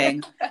you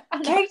doing?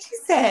 Katie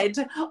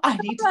said I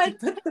need to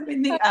put them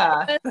in the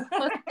earth.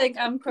 I think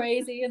I'm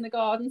crazy in the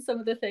garden, some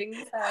of the things.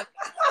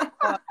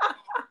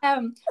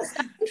 Sound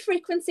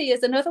frequency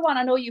is another one.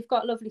 I know you've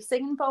got a lovely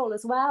singing bowl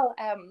as well.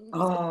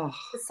 The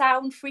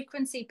sound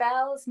frequency,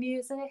 bells,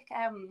 music.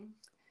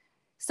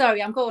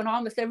 Sorry, I'm going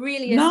on with it.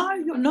 Really is. No,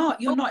 you're not.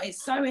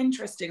 It's so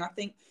interesting. I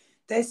think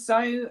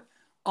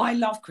I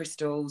love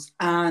crystals,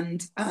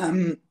 and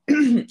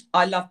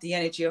I love the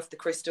energy of the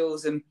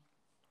crystals. And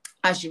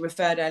as you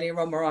referred earlier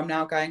on, where I'm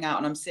now going out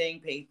and I'm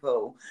seeing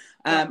people,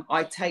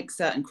 I take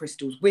certain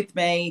crystals with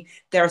me.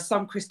 There are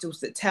some crystals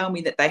that tell me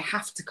that they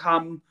have to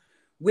come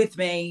with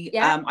me.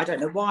 I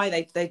don't know why.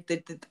 They've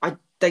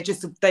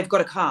got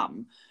to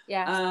come.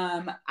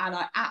 And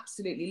I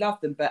absolutely love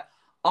them. But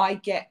I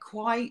get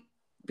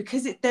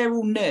because they're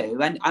all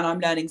new, and I'm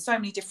learning so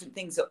many different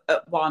things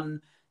at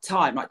one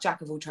time, like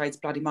jack of all trades,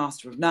 bloody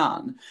master of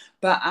none.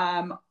 But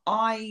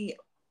I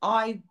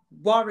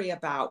worry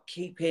about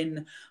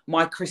keeping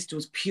my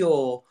crystals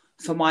pure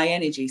for my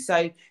energy.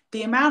 So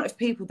the amount of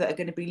people that are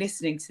going to be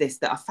listening to this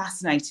that are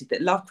fascinated,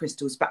 that love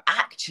crystals, but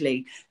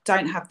actually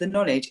don't have the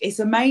knowledge, it's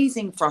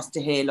amazing for us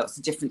to hear lots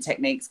of different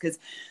techniques, because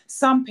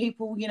some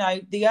people, you know,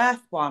 the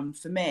earth one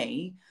for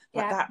me,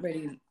 that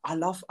really, I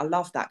love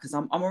that, because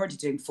I'm already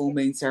doing full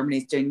moon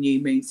ceremonies, doing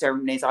new moon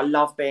ceremonies. I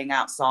love being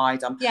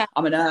outside.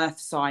 I'm an earth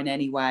sign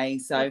anyway,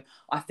 so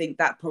I think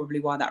that probably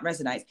why that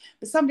resonates.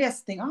 But somebody has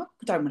to think, I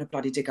don't want to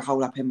bloody dig a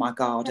hole up in my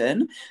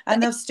garden,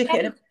 and they'll stick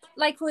it in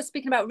like we were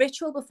speaking about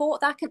ritual before,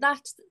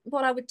 that's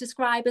what I would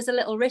describe as a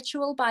little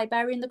ritual, by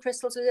burying the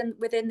crystals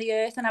within the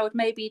earth. And I would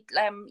maybe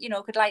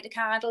could light a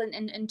candle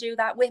and do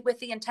that with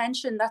the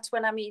intention. That's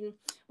when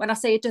I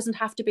say it doesn't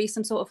have to be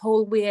some sort of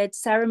whole weird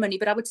ceremony,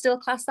 but I would still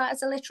class that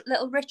as a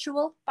little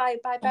ritual by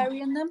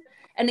burying them,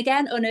 and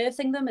again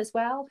unearthing them as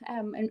well,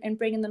 and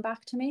bringing them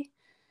back to me.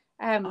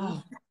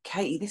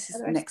 Katie, this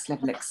is next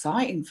level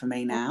exciting for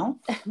me now.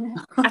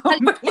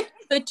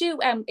 But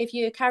if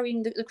you're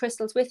carrying the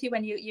crystals with you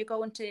when you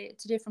go into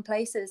different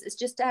places, it's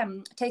just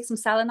take some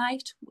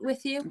selenite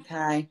with you.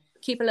 Okay.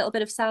 Keep a little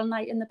bit of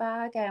selenite in the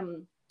bag.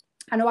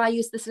 I know I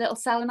use this little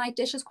selenite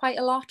dishes quite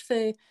a lot.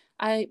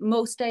 I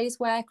most days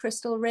wear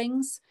crystal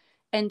rings,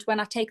 and when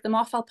I take them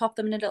off, I'll pop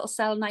them in a little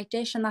selenite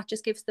dish, and that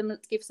just gives them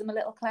a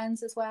little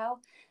cleanse as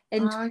well.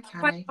 And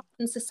quite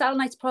often, so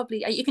selenite's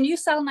probably, you can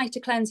use selenite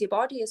to cleanse your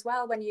body as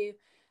well. When you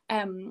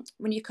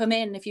come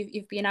in, if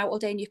you've been out all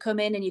day and you come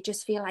in and you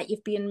just feel like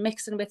you've been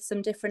mixing with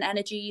some different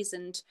energies,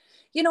 and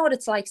you know what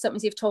it's like,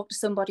 sometimes you've talked to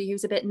somebody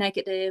who's a bit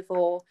negative,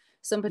 or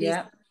somebody's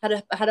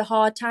had a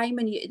hard time,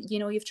 and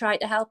you've tried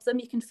to help them,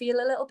 you can feel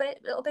a little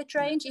bit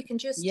drained. You can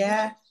just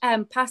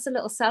pass a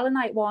little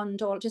selenite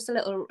wand, or just a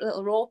little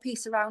raw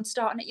piece around,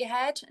 starting at your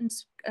head and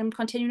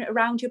continuing it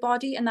around your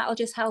body, and that'll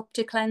just help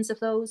to cleanse of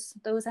those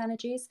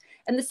energies.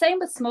 And the same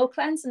with smoke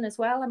cleansing as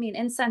well. I mean,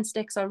 incense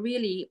sticks are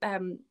really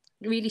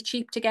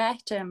cheap to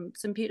get,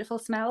 some beautiful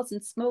smells,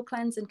 and smoke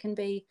cleansing can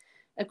be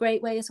a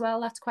great way as well.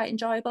 That's quite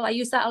enjoyable. I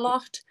use that a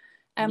lot.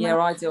 I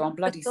do. I'm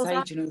bloody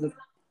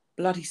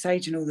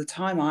saging all the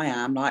time. I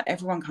am, like,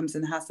 everyone comes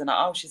in the house and like,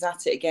 oh, she's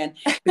at it again,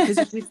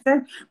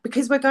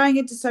 because we're going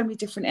into so many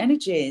different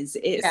energies.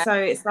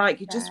 It's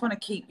like you just want to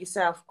keep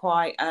yourself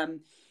quite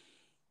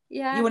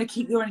You want to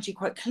keep your energy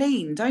quite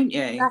clean, don't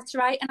you? That's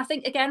right. And I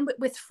think, again,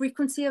 with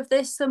frequency of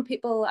this, some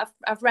people,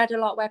 I've read a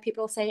lot where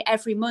people say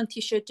every month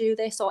you should do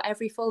this, or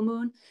every full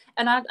moon.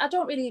 And I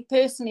don't really,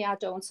 personally, I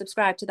don't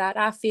subscribe to that.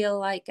 I feel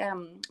like,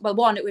 well,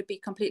 one, it would be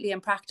completely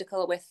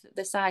impractical with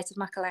the size of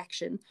my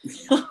collection.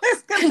 I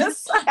was going to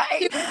say,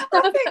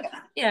 I think,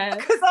 yeah,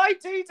 because I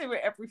do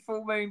it every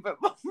full moon, but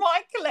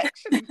my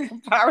collection in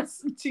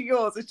comparison to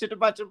yours, I should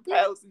imagine,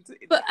 pales into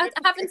but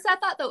having said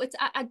that, though,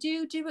 I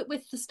do it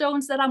with the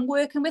stones that I'm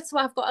working with. So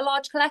I've got a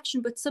large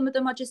collection, but some of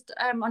them are just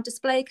on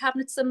display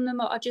cabinets. Some of them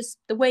are just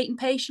the waiting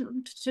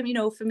patient to, you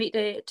know, for me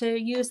to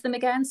use them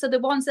again. So the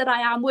ones that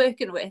I am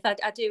working with,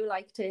 I do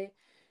like to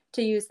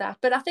use that.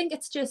 But I think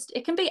it's just,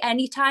 it can be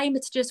any time.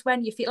 It's just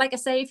when you feel, like I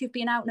say, if you've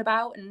been out and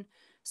about and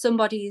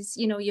somebody's,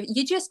 you know,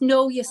 you just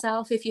know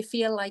yourself. If you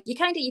feel like you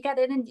get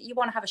in and you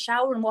want to have a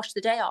shower and wash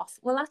the day off,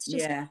 well, that's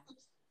just the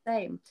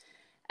same.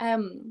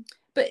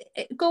 But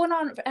going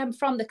on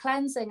from the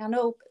cleansing, I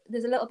know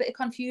there's a little bit of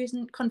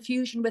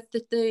confusion with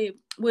the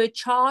word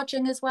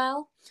charging as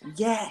well.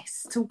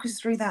 Yes, talk us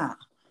through that.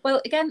 Well,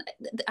 again,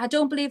 I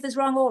don't believe there's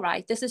wrong or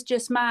right. This is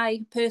just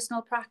my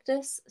personal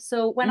practice.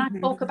 So when I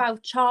talk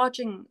about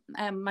charging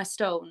my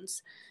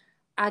stones,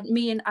 I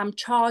mean I'm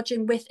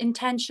charging with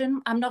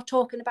intention. I'm not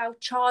talking about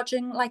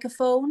charging like a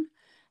phone.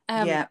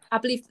 I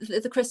believe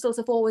the crystals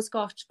have always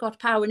got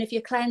power, and if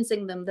you're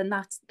cleansing them, then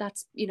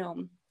that's you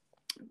know,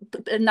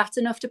 and that's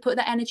enough to put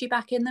the energy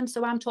back in them.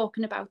 So I'm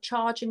talking about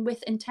charging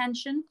with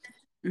intention.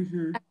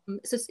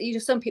 So, you know,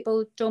 some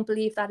people don't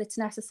believe that it's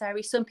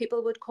necessary. Some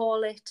people would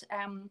call it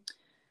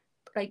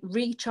like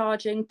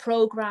recharging,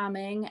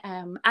 programming,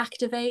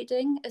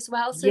 activating as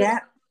well. So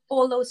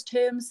all those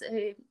terms,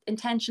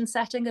 intention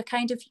setting, are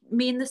kind of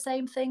mean the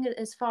same thing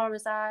as far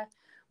as I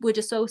would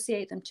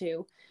associate them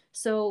to.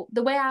 So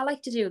the way I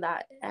like to do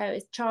that,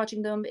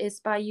 charging them, is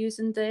by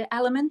using the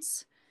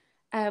elements.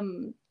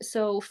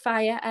 So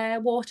fire, air,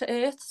 water,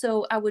 earth.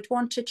 So I would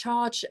want to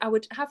charge, I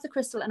would have the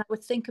crystal and I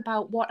would think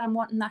about what I'm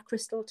wanting that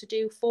crystal to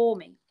do for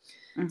me.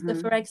 So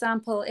for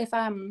example, if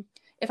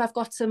I've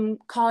got some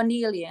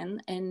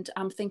carnelian and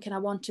I'm thinking I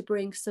want to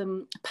bring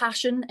some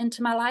passion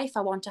into my life,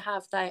 I want to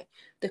have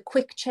the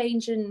quick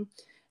change in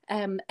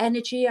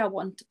energy, I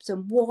want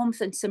some warmth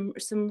and some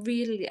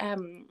really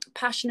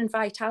passion and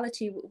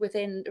vitality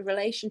within a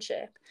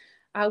relationship,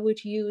 I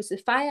would use the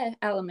fire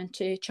element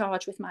to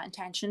charge with my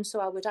intention. So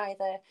I would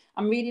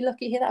I'm really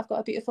lucky here that I've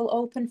got a beautiful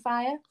open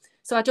fire.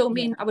 So I don't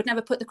mean, I would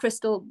never put the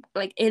crystal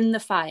like in the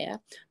fire,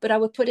 but I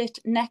would put it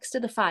next to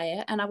the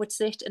fire and I would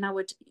sit and I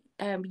would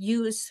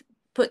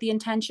put the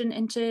intention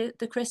into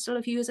the crystal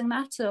of using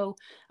that. So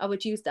I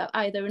would use that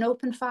either an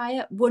open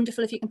fire,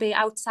 wonderful if you can be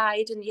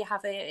outside and you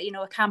have a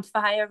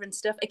campfire and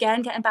stuff.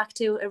 Again, getting back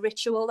to a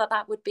ritual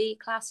that would be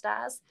classed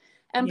as,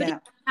 but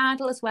a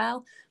candle as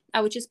well. I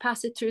would just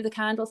pass it through the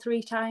candle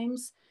 3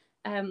 times.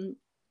 And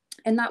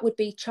that would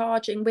be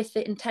charging with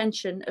the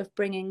intention of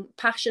bringing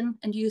passion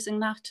and using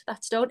that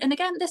stone. And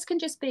again, this can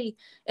just be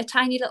a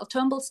tiny little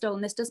tumble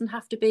stone. This doesn't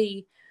have to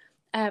be,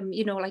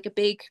 like a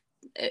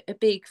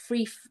big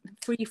free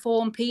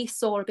form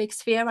piece or a big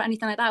sphere or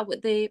anything like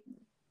that.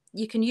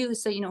 You can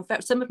use,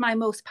 some of my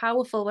most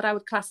powerful, what I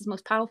would class as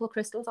most powerful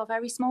crystals, are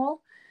very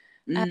small.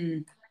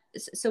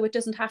 So it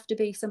doesn't have to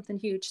be something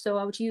huge. So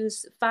I would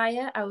use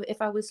fire.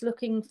 If I was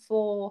looking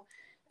for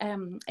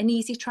an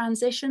easy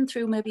transition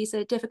through maybe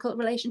a difficult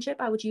relationship,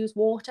 I would use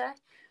water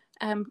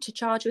to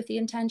charge with the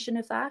intention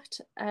of that.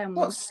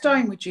 What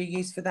stone would you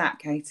use for that,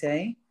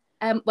 Katie?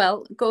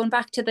 Well, going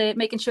back to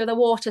making sure the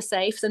water's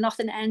safe, so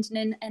nothing ending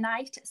in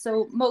anite.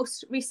 So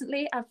most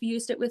recently, I've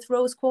used it with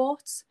rose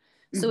quartz.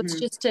 So it's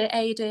just to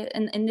aid it.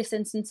 In this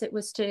instance, it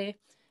was to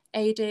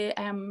aid a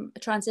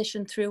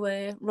transition through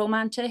a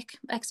romantic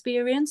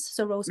experience.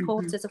 So rose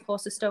quartz is, of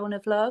course, a stone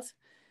of love.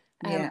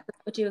 I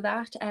would do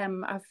that.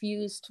 I've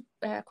used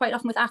quite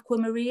often with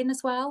aquamarine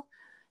as well.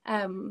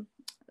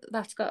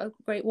 That's got a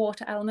great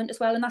water element as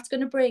well, and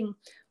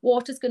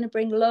water's going to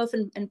bring love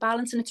and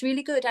balance, and it's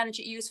really good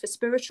energy used for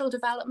spiritual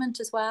development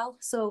as well,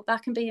 so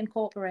that can be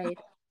incorporated.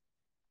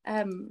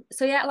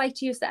 So I like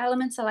to use the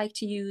elements. I like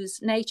to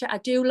use nature. I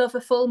do love a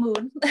full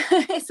moon.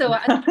 So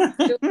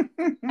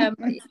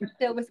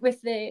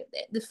with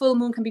the full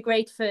moon can be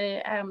great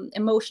for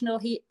emotional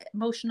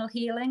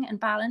healing and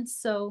balance.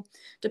 So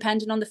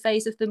depending on the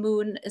phase of the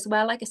moon as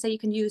well, like I say, you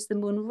can use the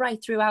moon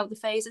right throughout the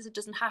phases. It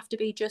doesn't have to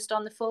be just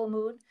on the full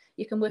moon.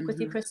 You can work with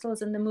your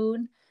crystals in the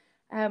moon.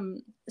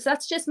 So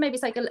that's just maybe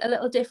it's like a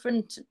little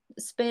different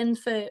spin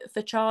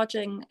for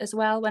charging as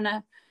well.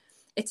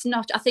 It's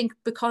not, I think,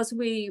 because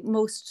we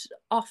most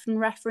often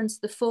reference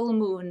the full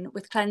moon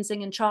with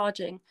cleansing and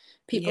charging,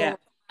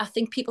 I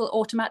think people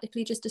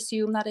automatically just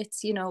assume that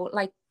it's,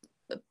 like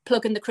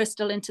plugging the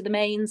crystal into the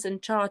mains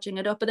and charging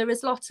it up. But there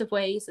is lots of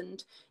ways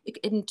and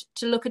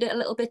to look at it a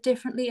little bit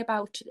differently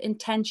about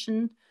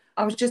intention.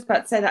 I was just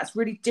about to say that's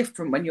really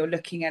different when you're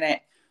looking at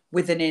it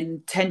with an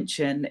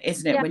intention,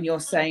 isn't it? When you're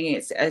saying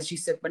it's, as you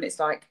said, when it's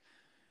like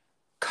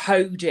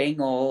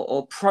coding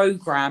or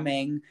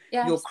programming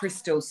your Yes.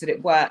 crystal so that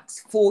it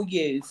works for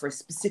you for a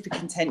specific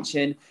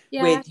intention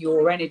Yeah. with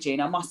your energy.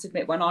 And I must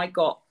admit, when I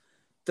got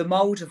the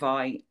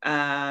Moldavite,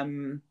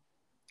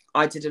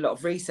 I did a lot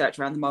of research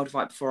around the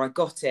Moldavite before I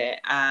got it,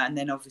 and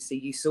then obviously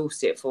you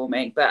sourced it for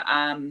me. But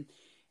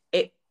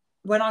it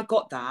when I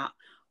got that,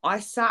 I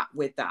sat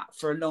with that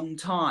for a long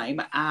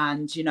time,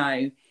 and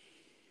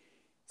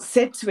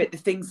said to it the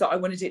things that I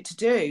wanted it to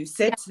do,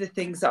 said to the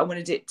things that I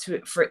wanted it to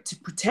for it to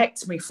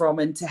protect me from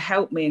and to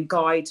help me and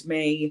guide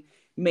me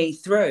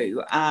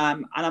through.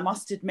 And I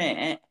must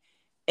admit,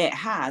 it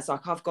has.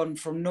 Like, I've gone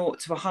from 0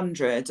 to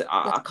 100. Yeah.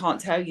 I can't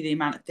tell you the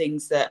amount of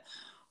things that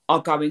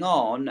are going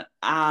on.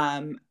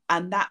 And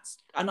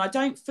I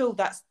don't feel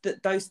that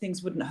those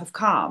things wouldn't have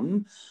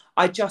come.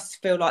 I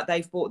just feel like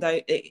they've brought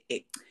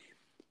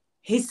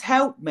he's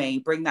helped me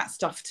bring that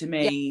stuff to Yeah.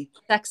 me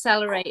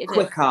Accelerated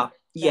quicker.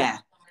 it.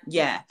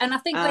 Yeah. And I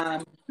think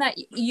that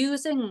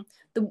using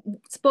the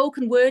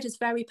spoken word is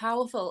very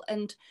powerful.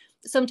 And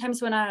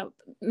sometimes when I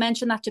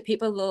mention that to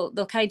people,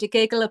 they'll kind of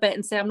giggle a bit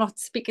and say, I'm not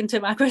speaking to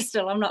my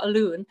crystal, I'm not a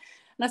loon.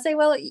 And I say,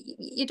 well,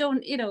 you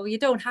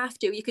don't have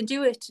to. You can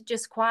do it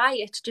just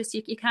quiet. Just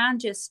you can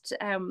just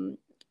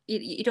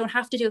you don't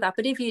have to do that.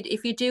 But if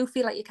you do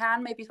feel like you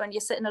can, maybe when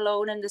you're sitting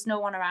alone and there's no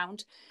one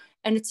around,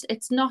 and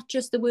it's not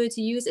just the words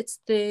you use, it's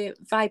the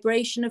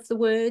vibration of the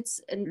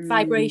words and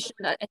vibration.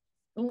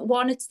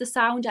 One, it's the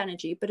sound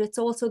energy, but it's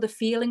also the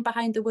feeling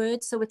behind the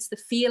words. So it's the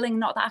feeling,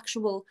 not the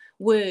actual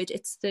word.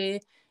 It's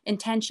the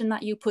intention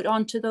that you put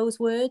onto those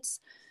words.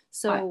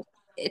 So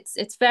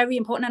it's very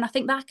important. And I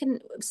think that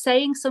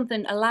saying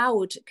something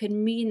aloud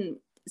can mean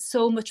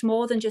so much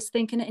more than just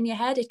thinking it in your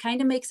head. It kind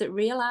of makes it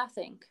real, I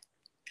think.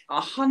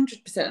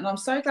 100%. And I'm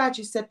so glad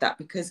you said that,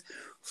 because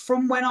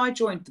from when I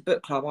joined the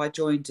book club, I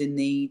joined in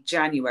the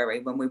January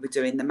when we were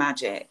doing the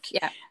magic.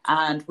 Yeah.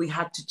 And we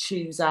had to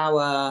choose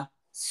our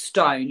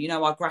stone,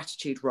 our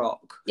gratitude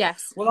rock.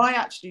 Yes. Well, I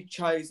actually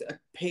chose a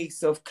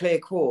piece of clear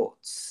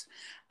quartz,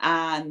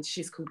 and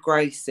she's called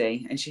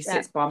Gracie, and she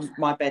sits by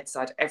my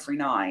bedside every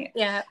night.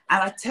 Yeah.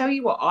 And I tell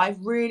you what, I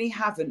really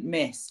haven't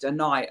missed a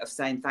night of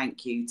saying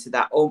thank you to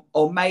that,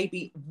 or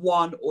maybe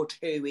 1 or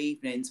 2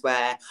 evenings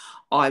where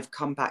I've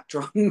come back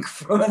drunk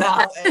from an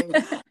outing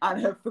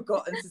and have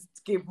forgotten to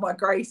give my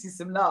Gracie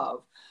some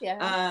love.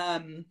 Yeah.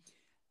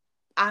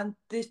 And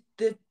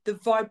the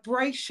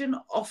vibration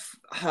of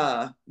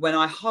her when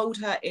I hold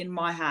her in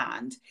my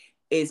hand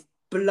is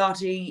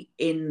bloody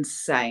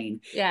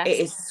insane. Yes. It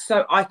is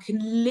so, I can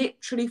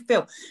literally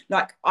feel,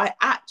 like, I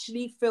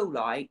actually feel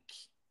like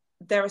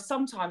there are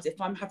sometimes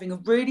if I'm having a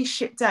really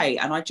shit day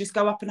and I just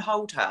go up and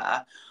hold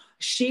her,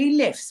 she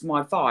lifts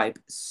my vibe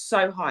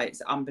so high, it's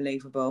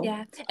unbelievable.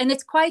 Yeah, and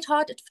it's quite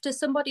hard to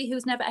somebody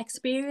who's never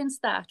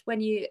experienced that.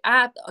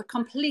 I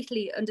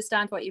completely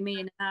understand what you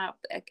mean. I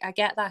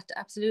get that,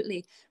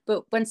 absolutely.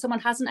 But when someone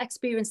hasn't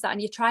experienced that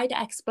and you try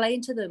to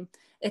explain to them,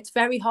 it's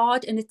very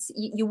hard. And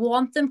you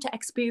want them to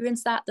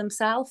experience that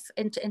themselves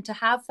and to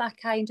have that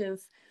kind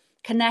of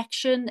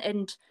connection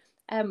and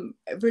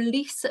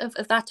release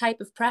of that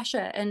type of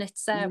pressure. And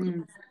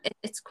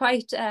it's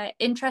quite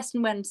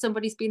interesting when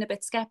somebody's been a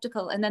bit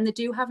skeptical and then they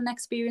do have an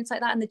experience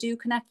like that and they do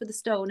connect with the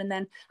stone. And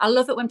then I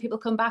love it when people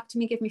come back to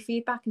me, give me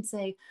feedback and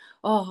say,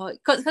 oh,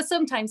 because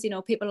sometimes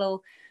people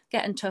will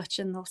get in touch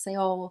and they'll say,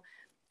 oh,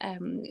 I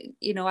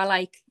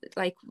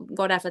like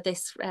whatever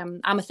this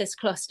amethyst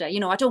cluster,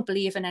 I don't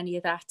believe in any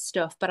of that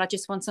stuff, but I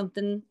just want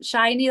something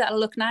shiny that'll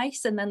look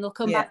nice. And then they'll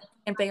come back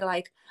and be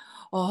like,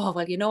 oh,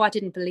 well, I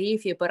didn't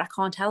believe you, but I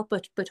can't help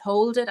but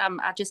hold it.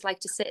 I just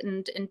like to sit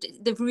and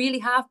they really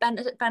have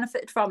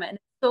benefited from it. And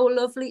it's so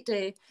lovely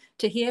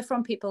to hear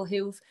from people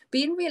who've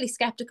been really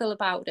skeptical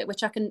about it,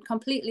 which I can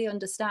completely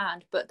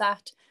understand, but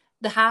that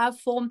they have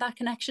formed that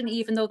connection,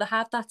 even though they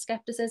had that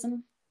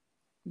skepticism.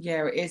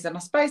 Yeah, it is. And I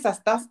suppose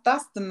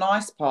that's the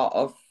nice part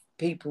of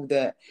people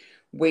that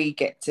we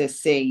get to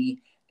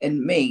see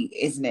and meet,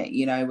 isn't it?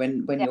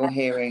 When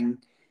you're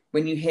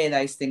when you hear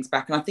those things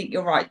back. And I think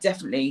you're right,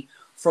 definitely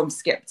from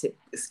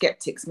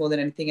skeptics more than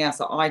anything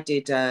else. I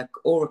did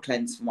aura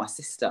cleanse for my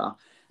sister,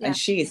 and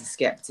she is a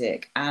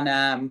skeptic.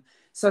 And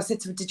so I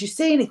said to her, did you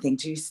see anything?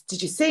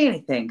 Did you see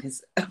anything?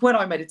 Because when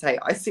I meditate,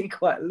 I see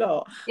quite a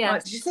lot. Yeah.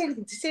 Like, did you see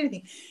anything? Did you see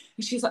anything?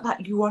 And she was like,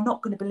 that, you are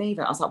not going to believe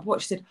it. I was like,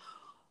 what? She said,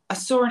 I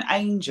saw an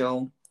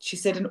angel. She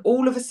said, and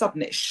all of a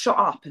sudden it shot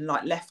up and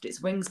like left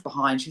its wings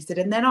behind. She said,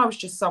 and then I was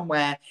just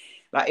somewhere,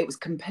 like it was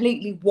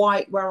completely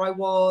white where I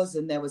was,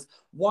 and there was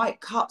white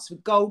cups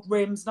with gold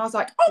rims. And I was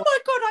like, oh my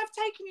God, I've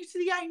taken you to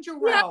the angel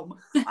realm.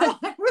 And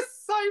I was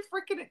so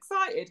freaking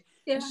excited.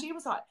 Yeah. And she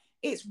was like,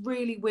 it's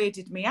really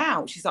weirded me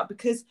out. She's like,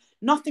 because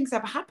nothing's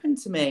ever happened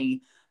to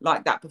me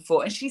like that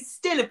before. And she's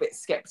still a bit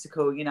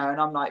skeptical, and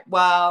I'm like,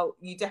 well,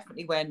 you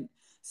definitely went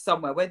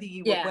somewhere, whether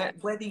you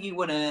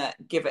want to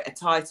give it a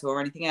title or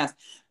anything else,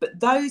 but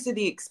those are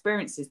the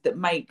experiences that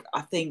make,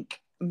 I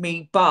think,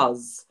 me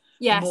buzz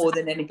more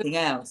than anything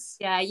else.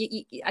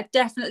 I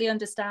definitely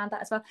understand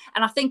that as well.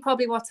 And I think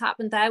probably what's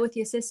happened there with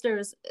your sister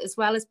as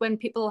well as when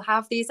people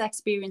have these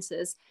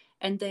experiences,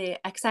 and they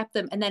accept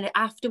them, and then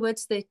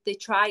afterwards they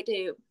try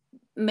to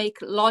make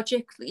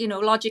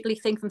logically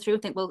think them through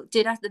and think, well,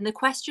 did I? Then they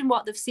question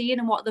what they've seen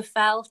and what they've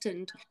felt,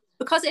 and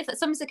because if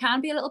sometimes it can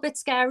be a little bit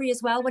scary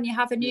as well when you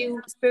have a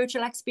new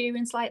spiritual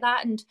experience like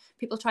that, and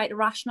people try to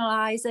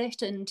rationalize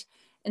it and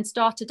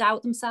start to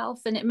doubt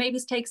themselves, and it maybe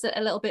takes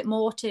a little bit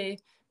more to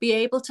be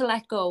able to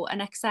let go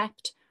and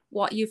accept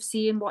what you've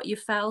seen, what you've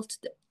felt,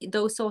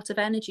 those sorts of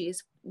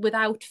energies,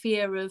 without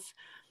fear of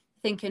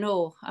thinking,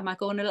 oh, am I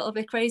going a little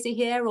bit crazy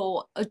here,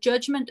 or a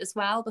judgment as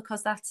well,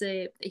 because that's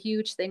a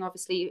huge thing.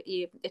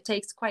 Obviously, it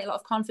takes quite a lot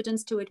of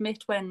confidence to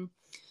admit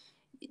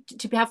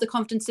to have the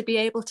confidence to be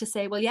able to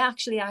say, well, yeah,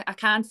 actually, I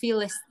can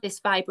feel this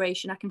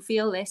vibration, I can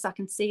feel this, I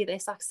can see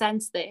this, I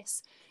sense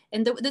this.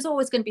 And there's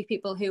always going to be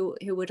people who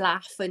would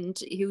laugh and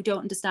who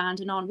don't understand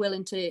and aren't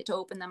willing to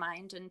open their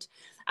mind. And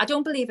I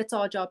don't believe it's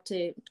our job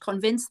to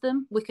convince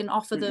them. We can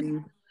offer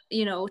them,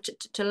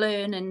 to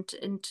learn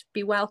and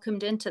be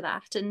welcomed into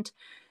that. And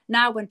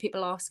now when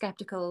people are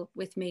skeptical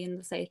with me and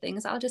they say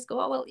things, I'll just go,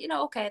 oh, well,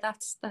 okay,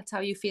 that's how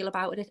you feel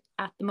about it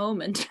at the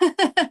moment.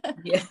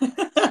 Yeah.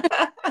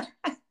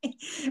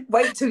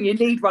 Wait till you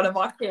need one of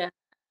my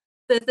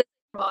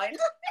mind.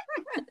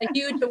 A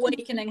huge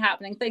awakening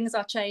happening. Things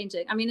are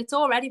changing. I mean, it's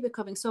already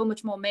becoming so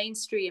much more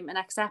mainstream and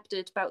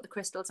accepted about the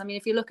crystals. I mean,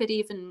 if you look at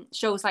even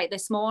shows like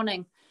This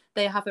Morning,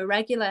 they have a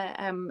regular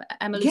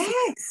Emily.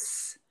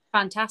 Yes.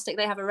 Fantastic.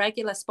 They have a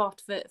regular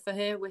spot for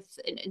her with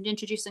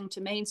introducing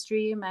to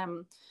mainstream.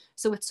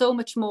 So it's so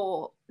much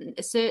more,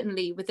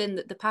 certainly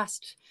within the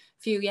past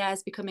few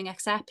years, becoming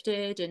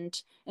accepted, and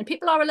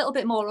people are a little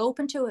bit more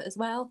open to it as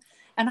well.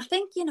 And I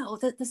think,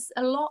 that there's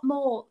a lot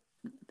more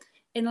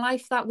in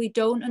life that we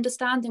don't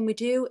understand than we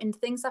do, and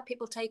things that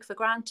people take for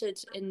granted.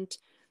 And,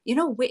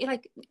 we,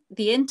 like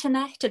the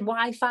internet and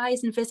Wi-Fi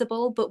is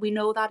invisible, but we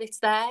know that it's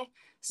there.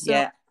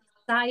 So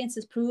science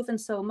has proven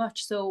so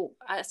much. So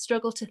I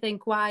struggle to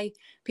think why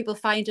people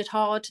find it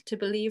hard to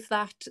believe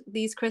that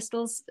these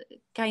crystals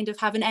kind of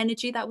have an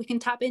energy that we can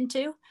tap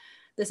into.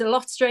 There's a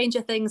lot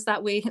stranger things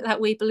that we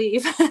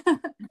believe.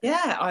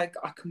 Yeah, I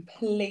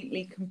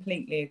completely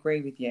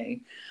agree with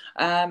you.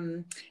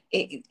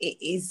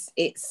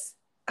 It's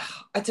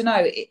I don't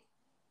know,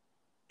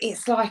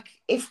 it's like,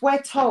 if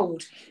we're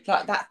told,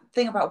 like that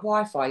thing about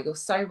Wi-Fi, you're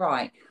so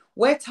right.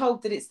 We're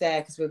told that it's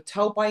there because we're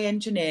told by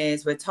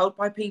engineers, we're told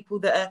by people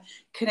that are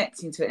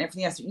connecting to it and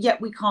everything else,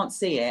 yet we can't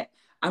see it,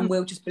 and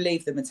we'll just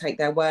believe them and take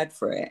their word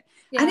for it.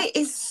 And it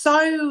is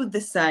so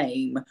the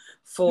same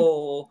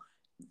for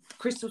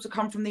crystals that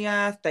come from the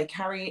earth. They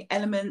carry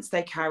elements,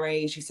 they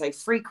carry, as you say,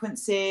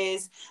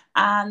 frequencies.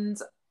 And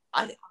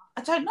I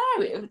don't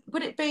know,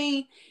 would it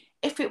be,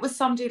 if it was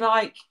somebody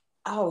like,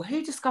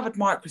 who discovered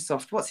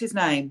Microsoft? What's his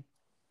name?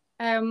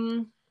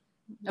 Bill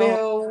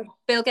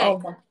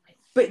Gates.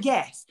 But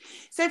yes.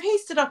 So if he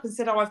stood up and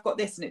said, I've got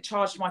this and it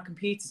charged my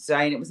computer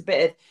today and it was a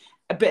bit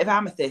of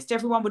amethyst,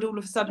 everyone would all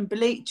of a sudden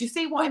believe. Do you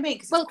see what I mean?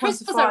 Because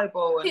it's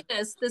quantifiable.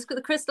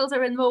 The crystals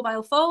are in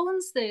mobile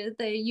phones.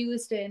 They're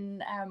used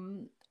in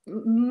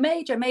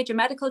major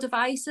medical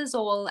devices,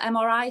 all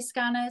MRI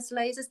scanners,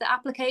 lasers. The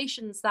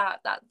applications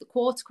that the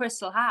quartz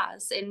crystal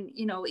has, in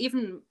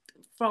even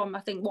from, I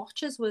think,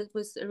 watches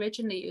was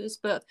originally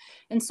used, but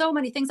in so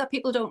many things that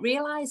people don't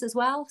realize as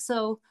well.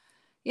 So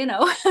you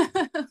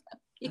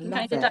can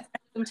kind of direct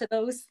them to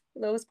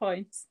those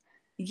points.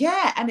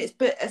 Yeah, and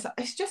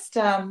it's just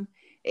it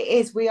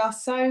is. We are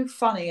so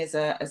funny as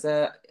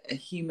a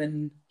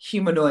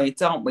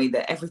humanoid, aren't we?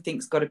 That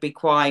everything's got to be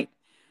quite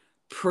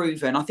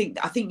proven. I think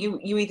you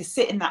either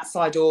sit in that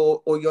side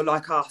or you're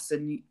like us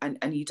and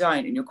you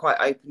don't, and you're quite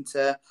open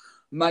to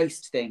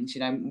most things.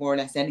 More or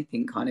less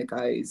anything kind of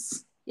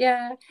goes.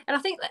 Yeah, and I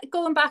think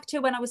going back to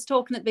when I was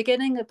talking at the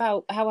beginning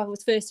about how I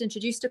was first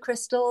introduced to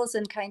crystals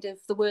and kind of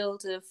the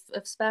world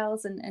of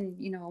spells and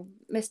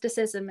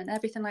mysticism and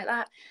everything like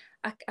that,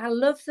 I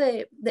love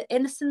the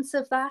innocence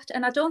of that,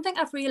 and I don't think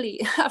I've really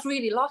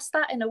lost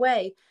that, in a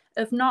way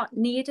of not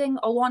needing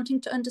or wanting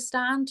to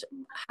understand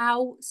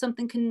how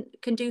something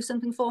can do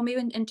something for me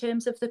in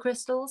terms of the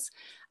crystals.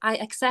 I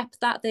accept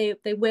that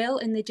they will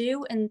and they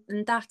do, and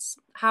that's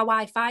how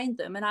I find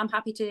them, and I'm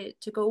happy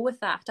to go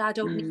with that. I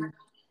don't need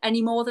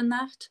any more than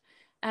that.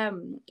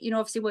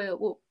 Obviously we're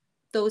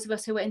those of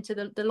us who are into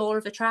the law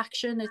of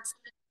attraction, it's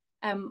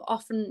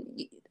often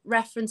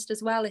referenced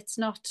as well. It's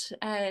not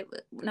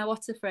now,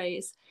 what's the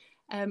phrase?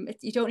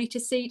 You don't need to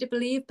see to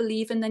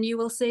believe and then you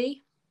will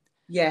see.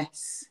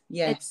 Yes.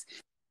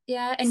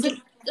 And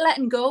just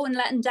letting go and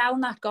letting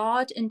down that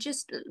guard and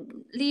just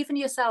leaving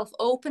yourself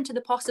open to the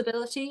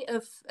possibility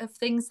of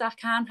things that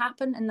can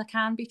happen and that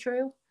can be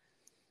true.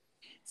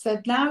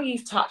 So now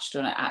you've touched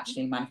on it,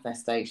 actually,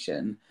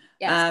 manifestation.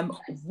 Yes.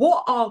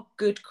 What are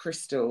good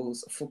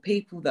crystals for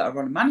people that are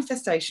on a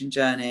manifestation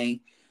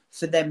journey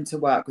for them to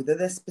work with? Are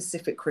there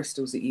specific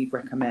crystals that you'd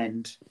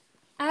recommend?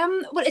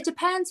 Well, it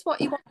depends what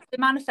you want to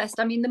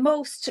manifest. I mean, the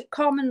most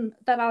common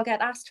that I'll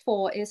get asked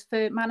for is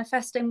for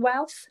manifesting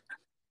wealth.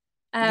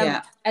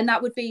 Yeah. And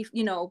that would be,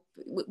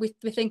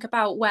 we think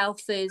about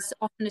wealth as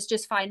often as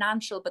just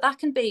financial, but that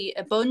can be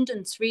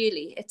abundance,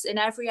 really. It's in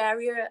every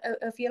area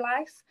of your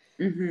life.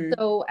 Mm-hmm.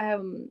 So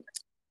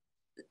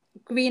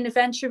green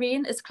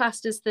aventurine is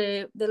classed as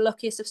the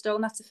luckiest of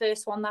stone. That's the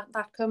first one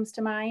that comes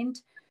to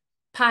mind.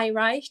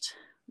 Pyrite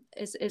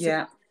is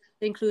Yeah.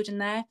 included in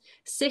there.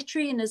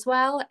 Citrine as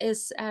well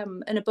is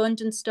an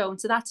abundance stone.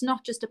 So that's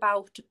not just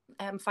about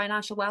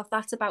financial wealth,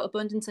 that's about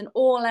abundance in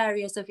all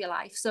areas of your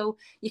life. So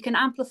you can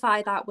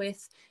amplify that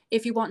with,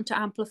 if you want to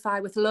amplify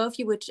with love,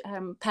 you would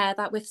pair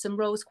that with some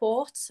rose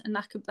quartz, and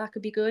that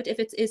could be good. If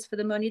it is for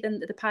the money,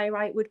 then the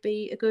pyrite would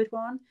be a good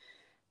one.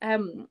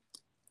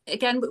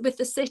 Again, with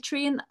the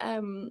citrine,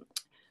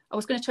 I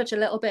was going to touch a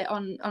little bit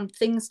on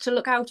things to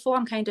look out for.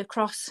 I'm kind of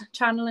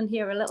cross-channeling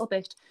here a little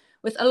bit.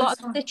 With a lot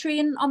of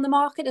citrine on the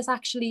market is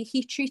actually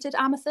heat-treated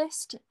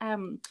amethyst,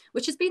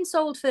 which has been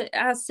sold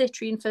as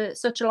citrine for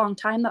such a long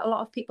time that a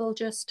lot of people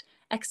just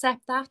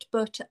accept that.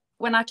 But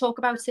when I talk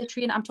about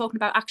citrine, I'm talking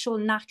about actual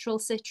natural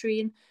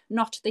citrine,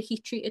 not the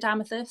heat-treated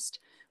amethyst,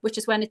 which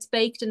is when it's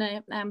baked in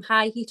a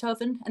high heat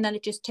oven, and then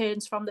it just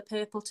turns from the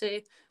purple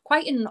to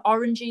quite an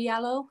orangey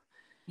yellow.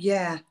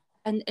 Yeah.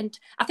 And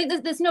I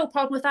think there's no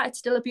problem with that. It's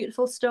still a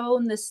beautiful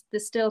stone. There's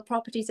still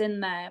properties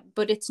in there,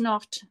 but it's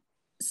not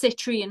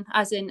citrine,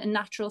 as in a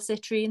natural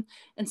citrine.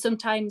 And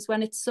sometimes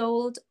when it's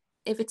sold,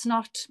 if it's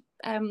not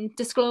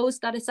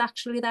disclosed that it's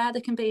actually there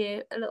can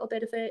be a little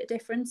bit of a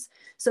difference.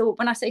 So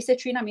when I say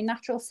citrine, I mean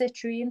natural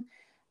citrine.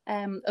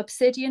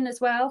 Obsidian as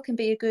well can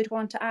be a good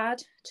one to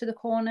add to the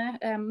corner,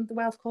 the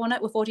wealth corner.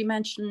 We've already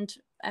mentioned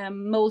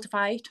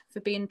moldavite for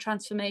being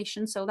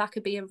transformation, so that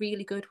could be a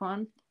really good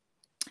one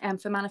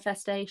for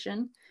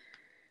manifestation.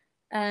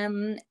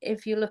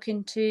 If you're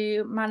looking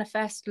to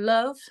manifest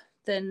love,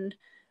 then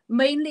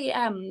mainly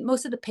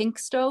most of the pink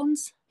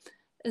stones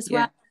as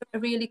well are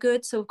really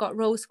good. So we've got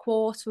rose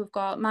quartz, we've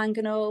got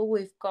manganese,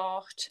 we've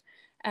got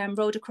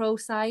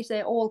rhodochrosite.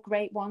 They're all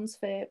great ones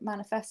for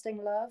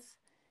manifesting love.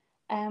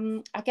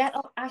 I get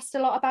asked a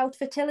lot about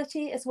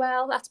fertility as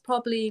well. That's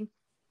probably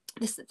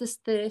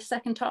the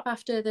second top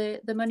after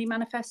the money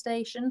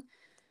manifestation.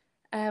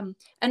 And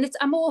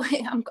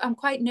I'm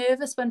quite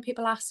nervous when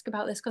people ask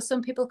about this, because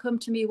some people come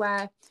to me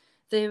where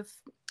they've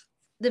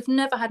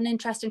never had an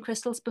interest in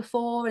crystals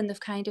before, and they've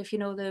kind of,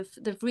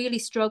 they've really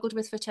struggled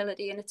with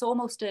fertility, and it's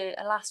almost a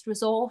last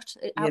resort.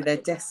 They're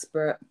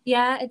desperate.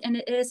 Yeah, and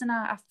it is, and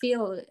I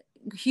feel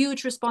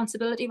huge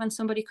responsibility when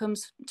somebody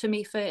comes to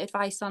me for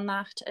advice on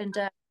that, and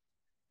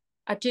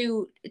I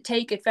do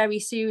take it very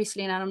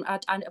seriously, and I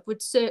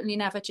would certainly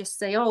never just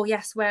say, oh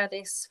yes, wear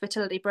this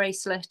fertility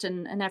bracelet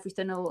and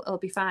everything will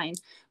be fine.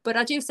 But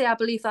I do say I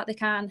believe that they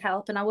can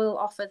help, and I will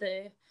offer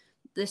the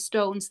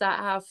stones that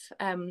have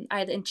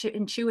either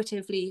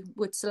intuitively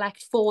would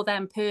select for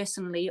them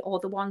personally, or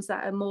the ones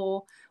that are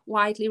more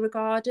widely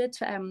regarded.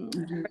 For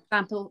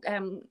example,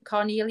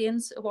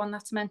 carnelian's one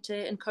that's meant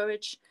to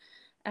encourage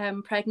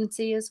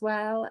pregnancy as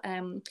well.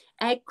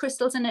 Egg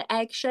crystals in an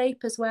egg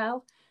shape as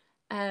well.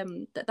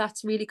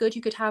 That's really good.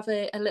 You could have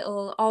a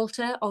little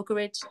altar or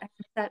grid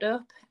set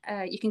up.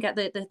 You can get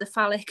the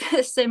phallic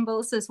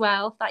symbols as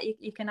well that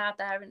you can add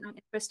there in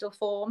crystal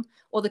form,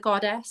 or the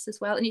goddess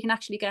as well. And you can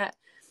actually get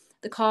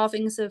the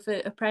carvings of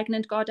a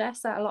pregnant goddess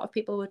that a lot of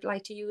people would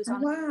like to use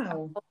on an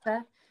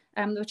altar,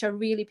 which are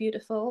really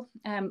beautiful.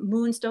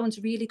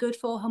 Moonstone's really good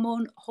for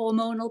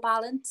hormonal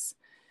balance,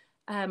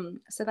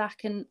 so that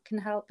can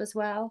help as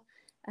well.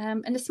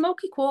 And the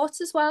smoky quartz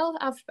as well.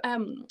 I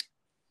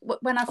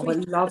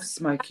love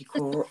smoky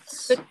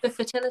quartz. For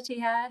fertility,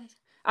 yeah.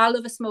 I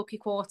love a smoky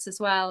quartz as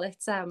well.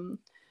 It's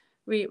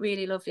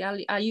really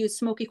lovely. I use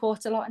smoky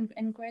quartz a lot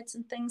in grids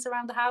and things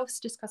around the house,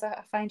 just because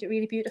I find it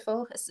really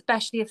beautiful,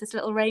 especially if there's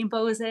little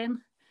rainbows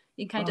in.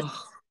 You can kind of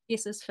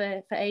pieces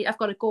for 8. I've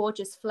got a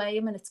gorgeous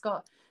flame, and it's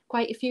got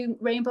quite a few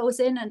rainbows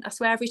in, and I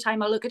swear every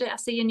time I look at it I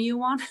see a new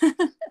one.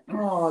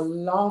 Oh,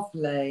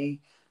 lovely.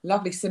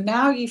 So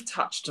now you've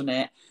touched on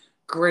it,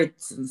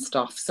 grids and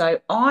stuff. So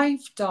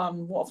I've put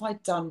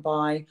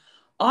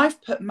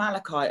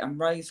malachite and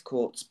rose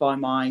quartz by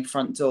my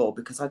front door,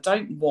 because I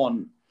don't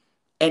want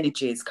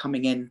energies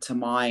coming into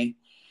my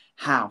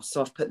house.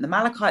 So I've put the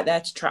malachite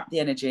there to trap the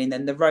energy, and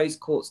then the rose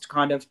quartz to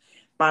kind of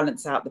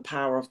balance out the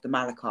power of the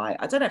malachite.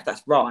 I don't know if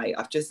that's right.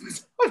 I've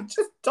just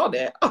done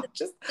it. I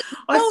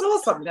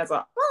saw something. I was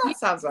like, oh, that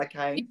sounds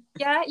okay.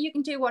 Yeah, you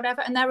can do whatever,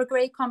 and they're a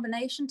great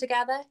combination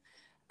together.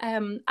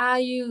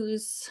 I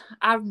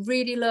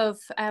really love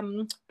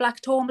black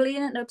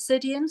tourmaline and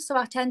obsidian, so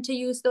I tend to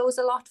use those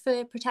a lot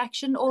for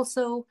protection.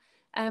 Also,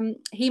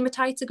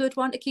 hematite's a good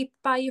one to keep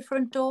by your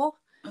front door.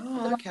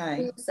 Oh,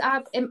 okay.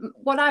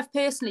 What I've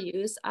personally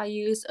used, I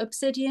use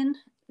obsidian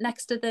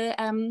next to the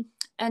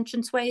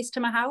entranceways to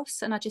my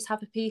house, and I just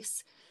have a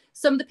piece.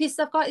 Some of the pieces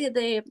I've got,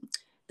 they're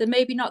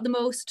maybe not the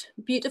most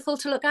beautiful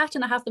to look at,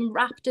 and I have them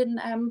wrapped in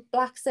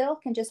black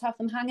silk and just have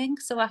them hanging.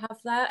 So I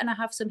have that, and I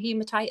have some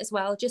hematite as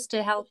well, just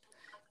to help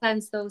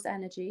cleanse those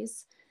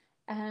energies.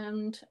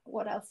 And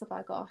what else have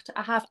I got?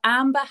 I have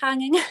amber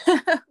hanging,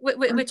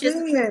 which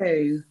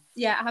is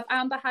yeah, I have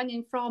amber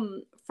hanging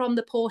from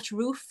the porch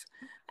roof.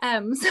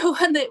 So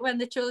when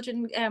the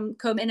children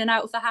come in and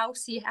out of the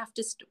house, you have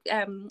to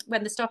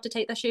when they stop to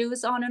take their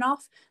shoes on and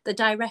off, they're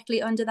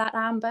directly under that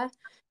amber,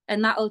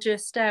 and that'll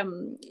just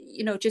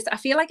just, I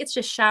feel like it's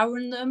just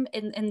showering them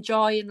in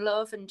joy and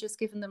love, and just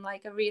giving them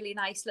like a really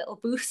nice little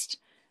boost,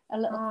 a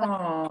little.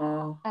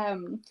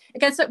 Oh.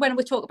 Again, so when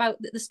we talk about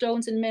the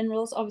stones and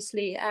minerals,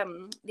 obviously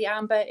the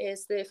amber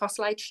is the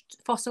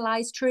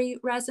fossilized tree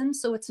resin,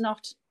 so it's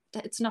not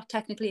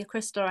technically a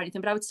crystal or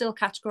anything, but I would still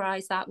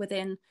categorize that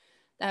within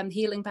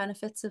healing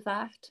benefits of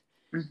that.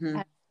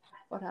 Mm-hmm.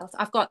 What else?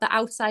 I've got the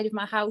outside of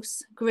my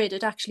house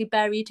gridded, actually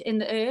buried in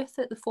the earth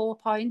at the 4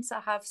 points.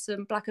 I have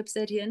some black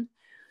obsidian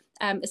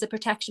as a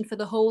protection for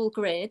the whole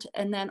grid,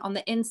 and then on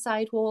the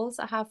inside walls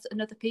I have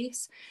another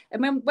piece.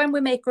 And when we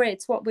make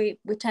grids, what we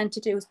tend to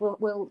do is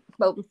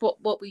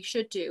what we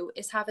should do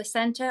is have a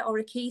center or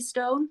a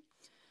keystone.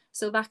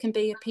 So that can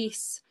be a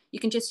piece. You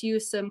can just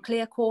use some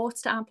clear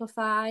quartz to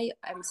amplify,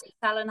 some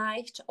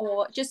selenite,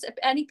 or just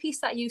any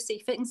piece that you see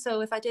fitting. So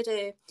if I did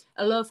a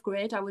love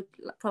grid, I would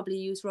probably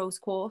use rose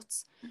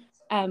quartz.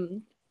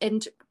 And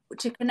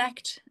to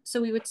connect,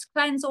 so we would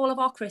cleanse all of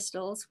our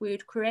crystals, we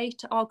would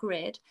create our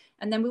grid,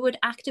 and then we would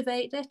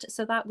activate it.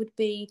 So that would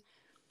be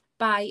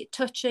by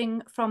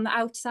touching from the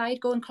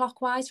outside, going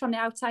clockwise from the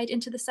outside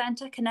into the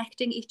center,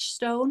 connecting each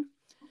stone.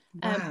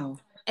 Wow.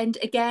 And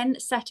again,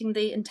 setting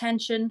the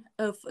intention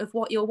of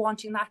what you're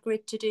wanting that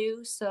grid to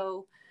do.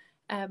 So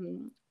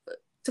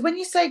so when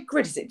you say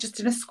grid, is it just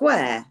in a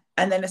square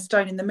and then a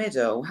stone in the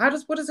middle?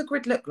 What does a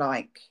grid look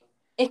like?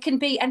 it can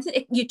be, and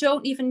you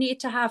don't even need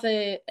to have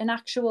an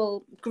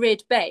actual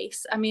grid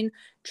base. I mean,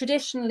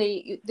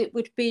 traditionally it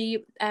would be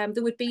there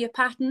would be a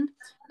pattern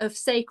of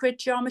sacred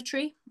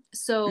geometry.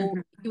 So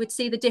you would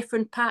see the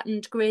different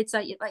patterned grids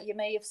that you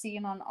may have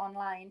seen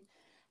online,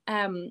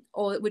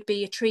 or it would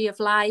be a tree of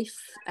life.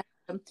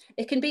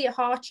 It can be a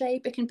heart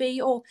shape. It can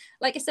be, or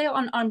like I say,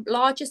 on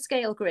larger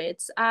scale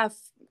grids, I've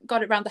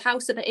got it around the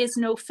house, so there is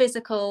no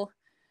physical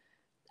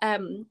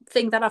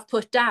thing that I've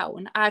put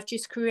down. I've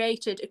just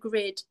created a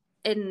grid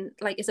in,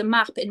 like, as a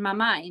map in my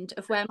mind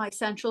of where my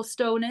central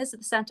stone is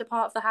at the center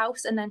part of the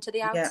house, and then to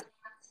the outside. Yeah.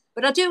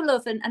 But I do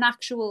love an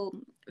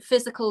actual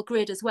physical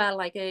grid as well,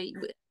 like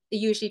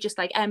usually just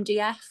like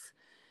MDF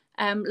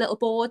little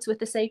boards with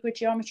the sacred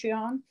geometry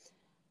on.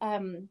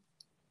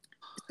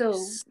 So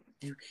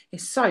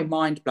it's so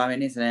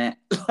mind-blowing, isn't it?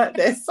 Like,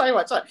 there's so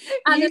much. Like,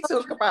 you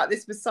talk about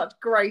this with such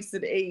grace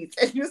and ease,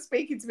 and you're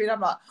speaking to me and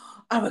I'm like,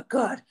 oh my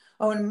god,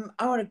 I want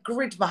to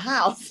grid my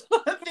house.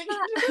 I'm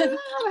thinking,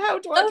 how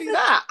do I do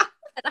that?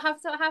 I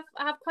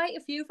have quite a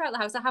few throughout the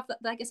house. I have,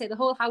 like I say, the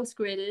whole house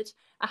gridded.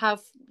 I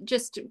have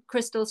just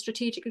crystals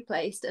strategically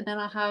placed, and then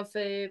I have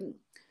a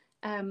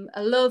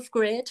love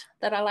grid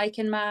that I like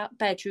in my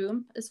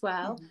bedroom as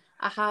well.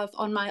 I have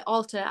on my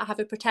altar, I have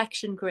a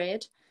protection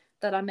grid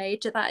that I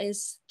made that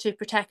is to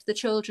protect the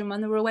children when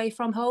they were away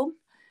from home.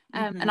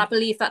 And I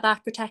believe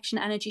that protection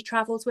energy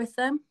travels with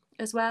them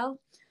as well.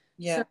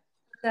 Yeah.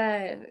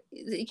 So,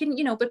 you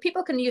can, but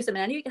people can use them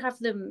in any. You can have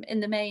them in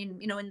the main,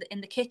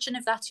 in the kitchen,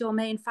 if that's your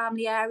main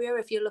family area.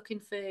 If you're looking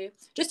for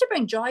just to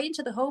bring joy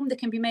into the home, they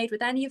can be made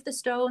with any of the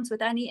stones,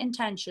 with any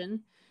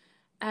intention.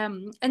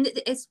 And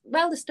it's,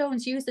 well, the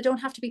stones used, they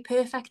don't have to be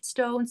perfect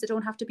stones. They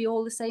don't have to be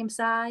all the same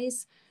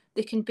size.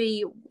 They can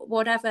be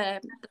whatever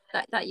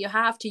that you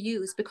have to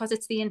use, because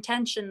it's the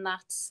intention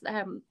that's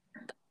going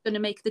to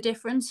make the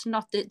difference,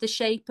 not the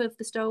shape of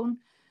the stone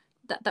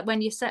that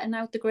when you're setting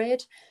out the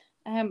grid.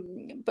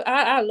 But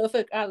I love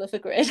a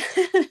grid.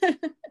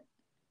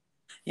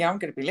 Yeah, I'm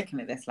going to be looking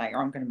at this later.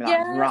 I'm going to be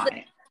like,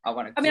 right, I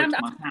want to grid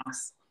my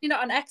house. You're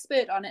not an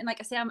expert on it, and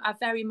like I say, I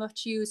very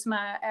much use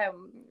my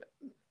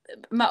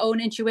own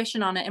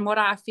intuition on it and what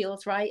I feel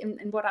is right,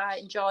 and what I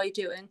enjoy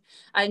doing.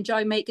 I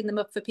enjoy making them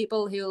up for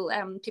people who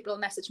people will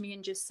message me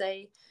and just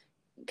say,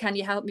 can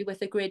you help me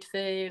with a grid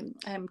for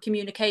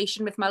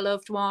communication with my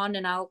loved one?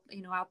 And I'll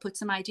put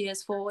some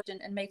ideas forward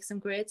and make some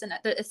grids, and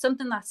it's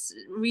something that's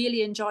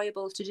really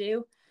enjoyable to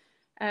do,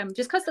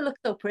 just because they look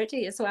so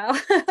pretty as well.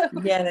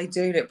 Yeah, they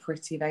do look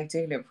pretty.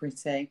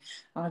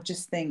 I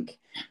just think,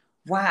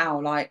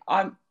 wow, like,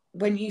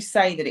 when you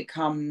say that it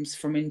comes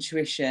from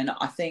intuition,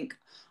 I think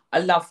I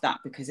love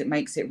that, because it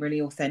makes it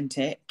really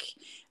authentic,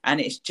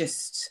 and it's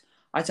just,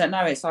 I don't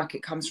know, it's like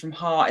it comes from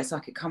heart, it's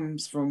like it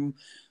comes from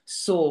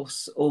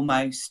source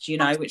almost,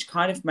 which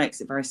kind of makes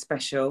it very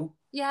special.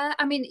 Yeah,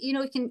 I mean,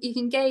 you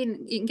can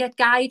get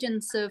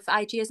guidance of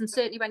ideas, and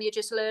certainly when you're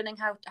just learning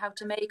how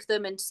to make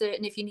them, and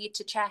certainly if you need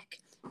to check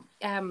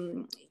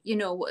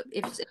if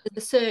it's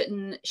a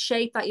certain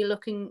shape that you're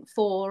looking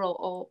for,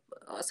 or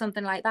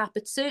something like that.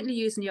 But certainly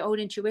using your own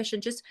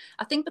intuition, just,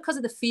 I think because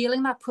of the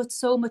feeling that puts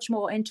so much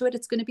more into it,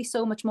 it's going to be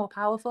so much more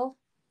powerful.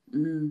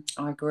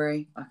 I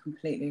agree. I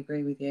completely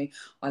agree with you.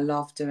 I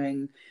love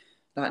doing,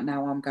 like,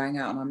 now I'm going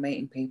out and I'm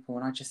meeting people,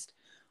 and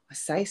I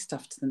say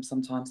stuff to them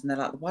sometimes, and they're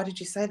like, why did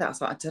you say that? I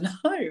was like, I don't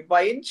know,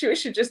 my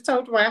intuition just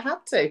told me I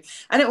had to,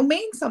 and it will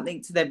mean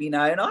something to them, and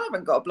I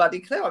haven't got a bloody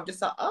clue. I'm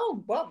just like,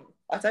 oh well,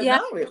 I don't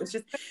know. It was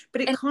just,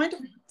 but it kind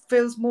of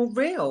feels more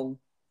real.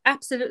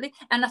 Absolutely.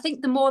 And I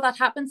think the more that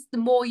happens, the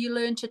more you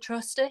learn to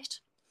trust it.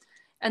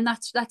 And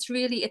that's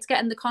really, it's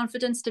getting the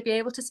confidence to be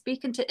able to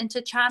speak and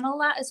to channel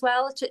that as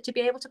well, to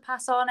be able to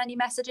pass on any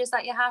messages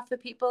that you have for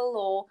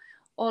people,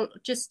 or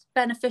just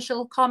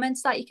beneficial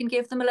comments that you can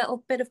give them a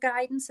little bit of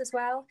guidance as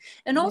well.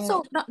 And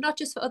also not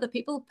just for other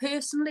people,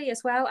 personally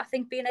as well. I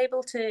think being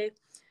able to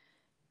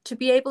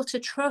be able to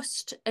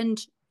trust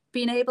and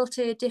being able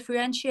to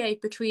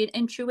differentiate between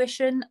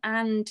intuition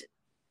and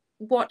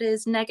what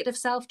is negative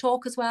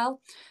self-talk as well.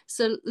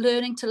 So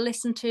learning to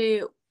listen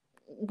to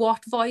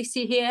what voice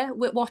you hear,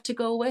 with what to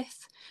go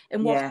with,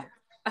 and what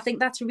I think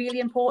that's really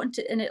important,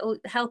 and it'll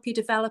help you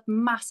develop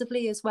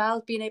massively as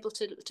well, being able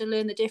to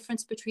learn the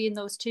difference between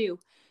those two,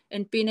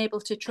 and being able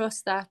to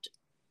trust that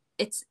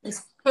it's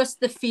trust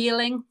the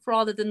feeling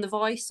rather than the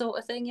voice, sort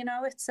of thing.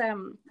 It's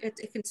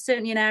it's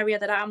certainly an area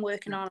that I'm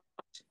working on.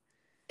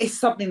 It's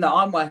something that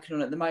I'm working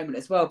on at the moment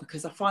as well,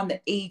 because I find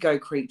that ego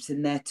creeps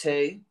in there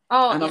too.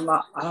 And I'm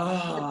like,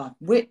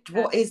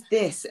 what is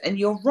this? And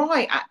you're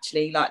right,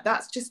 actually. Like,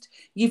 that's just,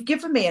 you've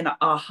given me an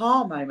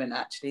aha moment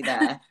actually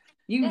there.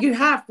 You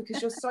have,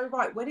 because you're so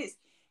right. When it's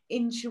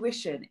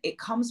intuition, it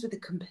comes with a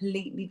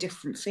completely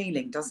different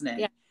feeling, doesn't it?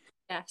 Yeah.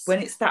 Yes.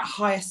 When it's that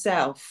higher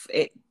self,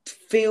 it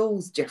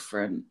feels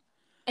different.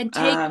 And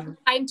take time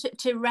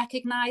to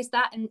recognize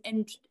that,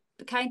 and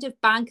kind of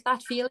bank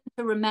that feeling,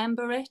 to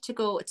remember it, to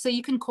go, so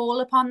you can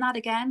call upon that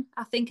again,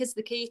 I think is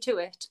the key to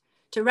it,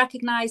 to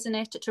recognizing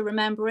it, to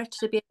remember it,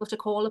 to be able to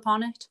call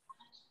upon it.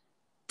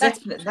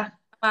 Definitely. That's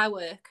how I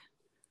work.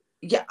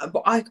 Yeah,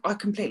 but I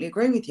completely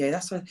agree with you.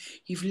 That's why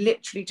you've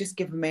literally just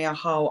given me a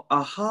whole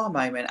aha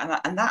moment,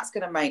 and that's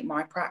going to make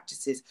my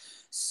practices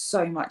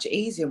so much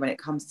easier when it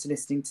comes to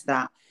listening to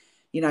that,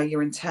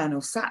 your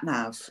internal sat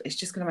nav. It's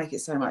just going to make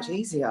it so much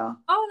easier.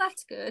 Oh,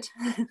 that's good.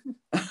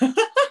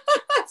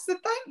 So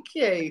thank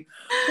you.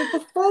 Well,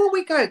 before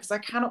we go, because I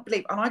cannot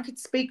believe, and I could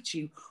speak to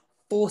you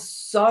for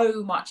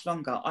so much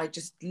longer. I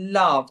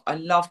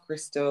love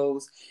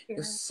crystals. Yeah.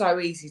 You're so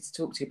easy to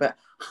talk to, but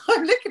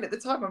I'm looking at the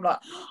time. I'm like,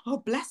 oh,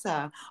 bless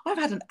her. I've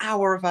had an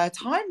hour of her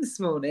time this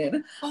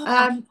morning.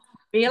 I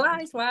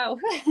realised, wow.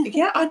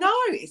 Yeah, I know.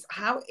 It's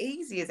how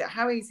easy is it?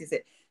 How easy is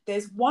it?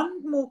 There's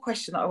one more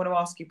question that I want to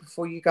ask you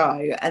before you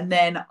go, and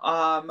then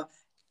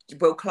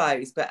we'll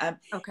close. But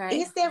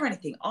is there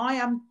anything I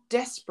am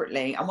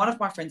desperately, and one of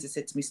my friends has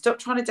said to me, stop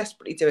trying to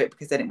desperately do it,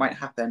 because then it won't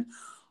happen.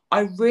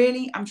 I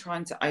really am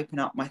trying to open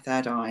up my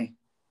third eye.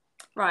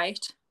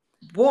 Right.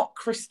 What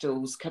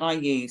crystals can I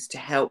use to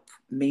help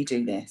me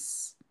do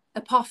this?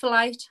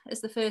 Apophyllite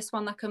is the first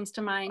one that comes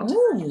to mind.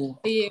 Oh,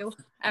 for you.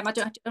 I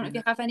don't know if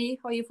you have any,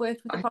 or you've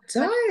worked with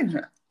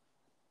apophyllite.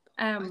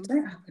 I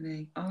don't have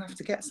any. I'll have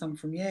to get some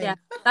from you. Yeah,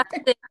 that's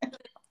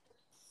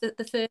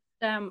the first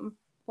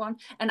one.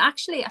 And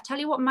actually, I tell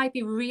you what might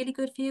be really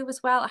good for you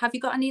as well. Have you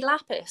got any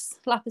lapis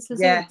lazuli?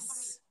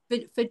 Yes.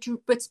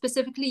 But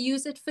specifically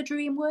use it for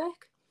dream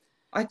work?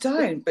 I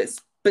don't,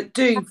 but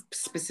do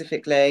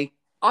specifically.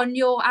 I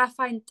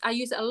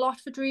use it a lot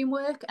for dream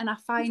work, and I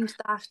find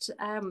that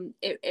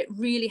it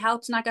really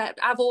helps. And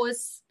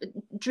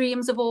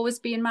dreams have always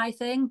been my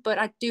thing, but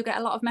I do get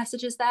a lot of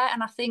messages there,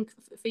 and I think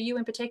for you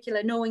in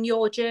particular, knowing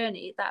your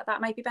journey,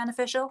 that might be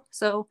beneficial.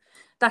 So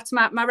that's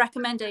my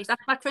recommendation.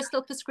 That's my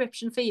crystal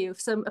prescription for you.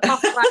 Some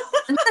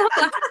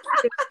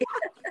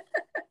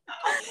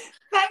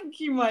Thank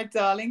you, my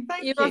darling.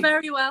 Thank you. You are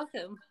very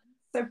welcome.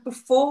 So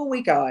before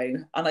we go,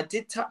 and I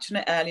did touch on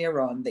it earlier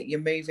on, that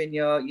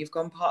you've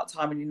gone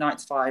part-time in your 9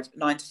 to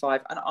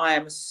 5, and I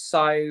am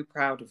so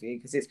proud of you,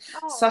 because it's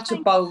such a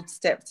bold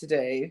step to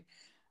do.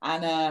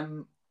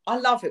 And I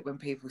love it when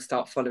people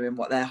start following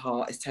what their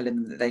heart is telling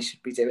them that they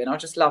should be doing. I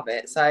just love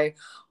it. So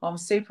I'm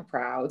super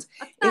proud.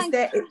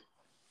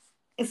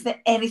 Is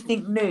there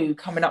anything new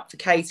coming up for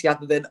Katie,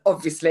 other than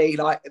obviously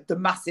like the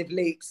massive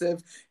leaps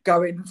of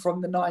going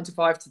from the 9 to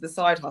 5 to the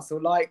side hustle?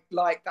 Like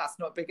that's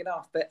not big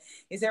enough. But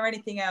is there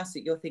anything else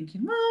that you're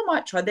thinking, well, I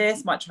might try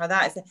this, might try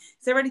that? Is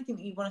there anything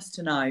that you want us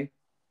to know?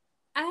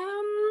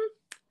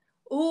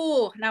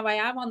 Now I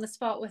am on the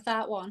spot with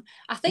that one.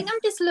 I think I'm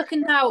just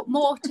looking now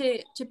more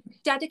to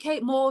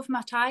dedicate more of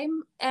my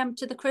time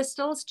to the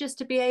crystals, just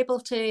to be able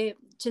to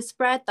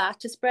spread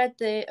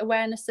the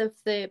awareness of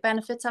the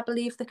benefits I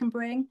believe they can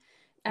bring.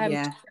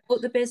 To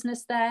put the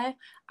business there.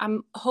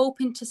 I'm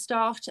hoping to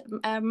start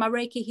my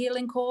Reiki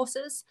healing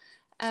courses.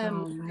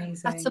 Amazing.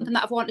 That's something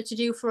that I've wanted to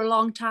do for a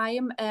long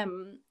time.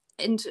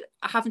 And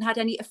I haven't had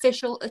any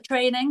official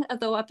training,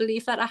 although I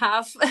believe that I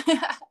have.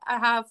 I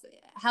have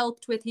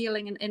helped with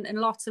healing in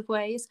lots of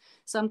ways.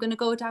 So I'm going to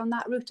go down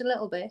that route a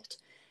little bit.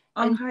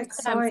 Oh, how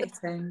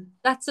exciting.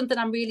 That's something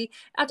I'm really,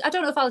 I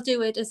don't know if I'll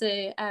do it as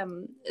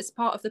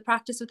part of the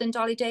practice within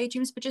Dolly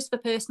Daydreams, but just for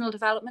personal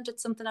development,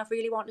 it's something I've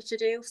really wanted to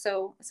do.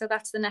 So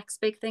that's the next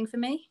big thing for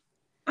me.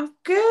 Oh,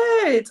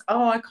 good.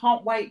 Oh, I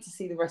can't wait to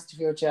see the rest of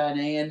your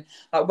journey. And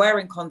like, we're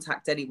in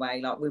contact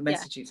anyway. Like, we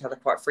message each other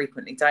quite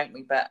frequently, don't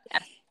we? But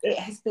it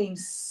has been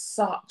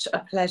such a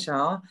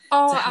pleasure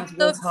to have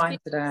your time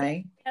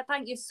today. Yeah,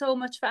 thank you so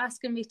much for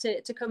asking me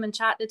to come and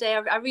chat today.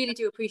 I really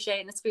do appreciate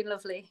it, and it's been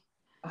lovely.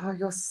 Oh,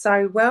 you're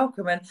so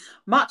welcome and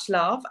much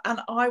love.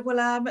 And I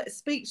will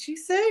speak to you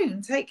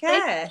soon. Take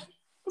care.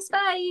 Thanks,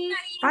 bye.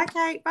 Bye,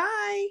 Kate.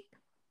 Bye.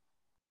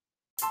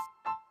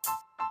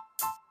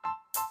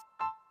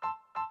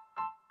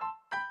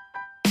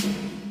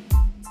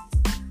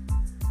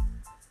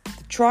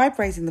 The Tribe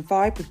Raising the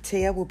Vibe with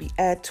Tia will be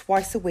aired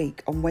twice a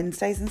week on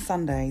Wednesdays and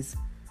Sundays.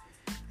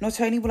 Not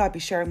only will I be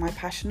sharing my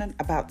passion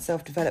about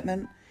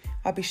self-development,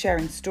 I'll be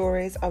sharing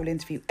stories, I will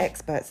interview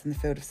experts in the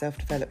field of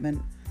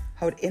self-development,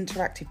 hold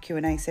interactive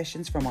Q&A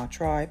sessions from our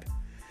tribe.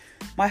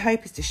 My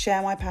hope is to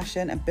share my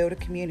passion and build a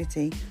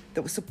community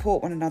that will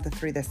support one another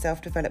through their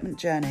self-development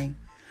journey.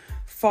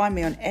 Find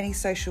me on any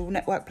social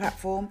network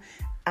platform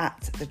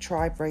at The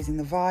Tribe Raising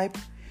the Vibe.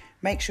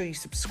 Make sure you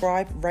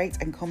subscribe, rate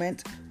and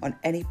comment on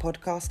any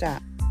podcast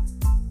app.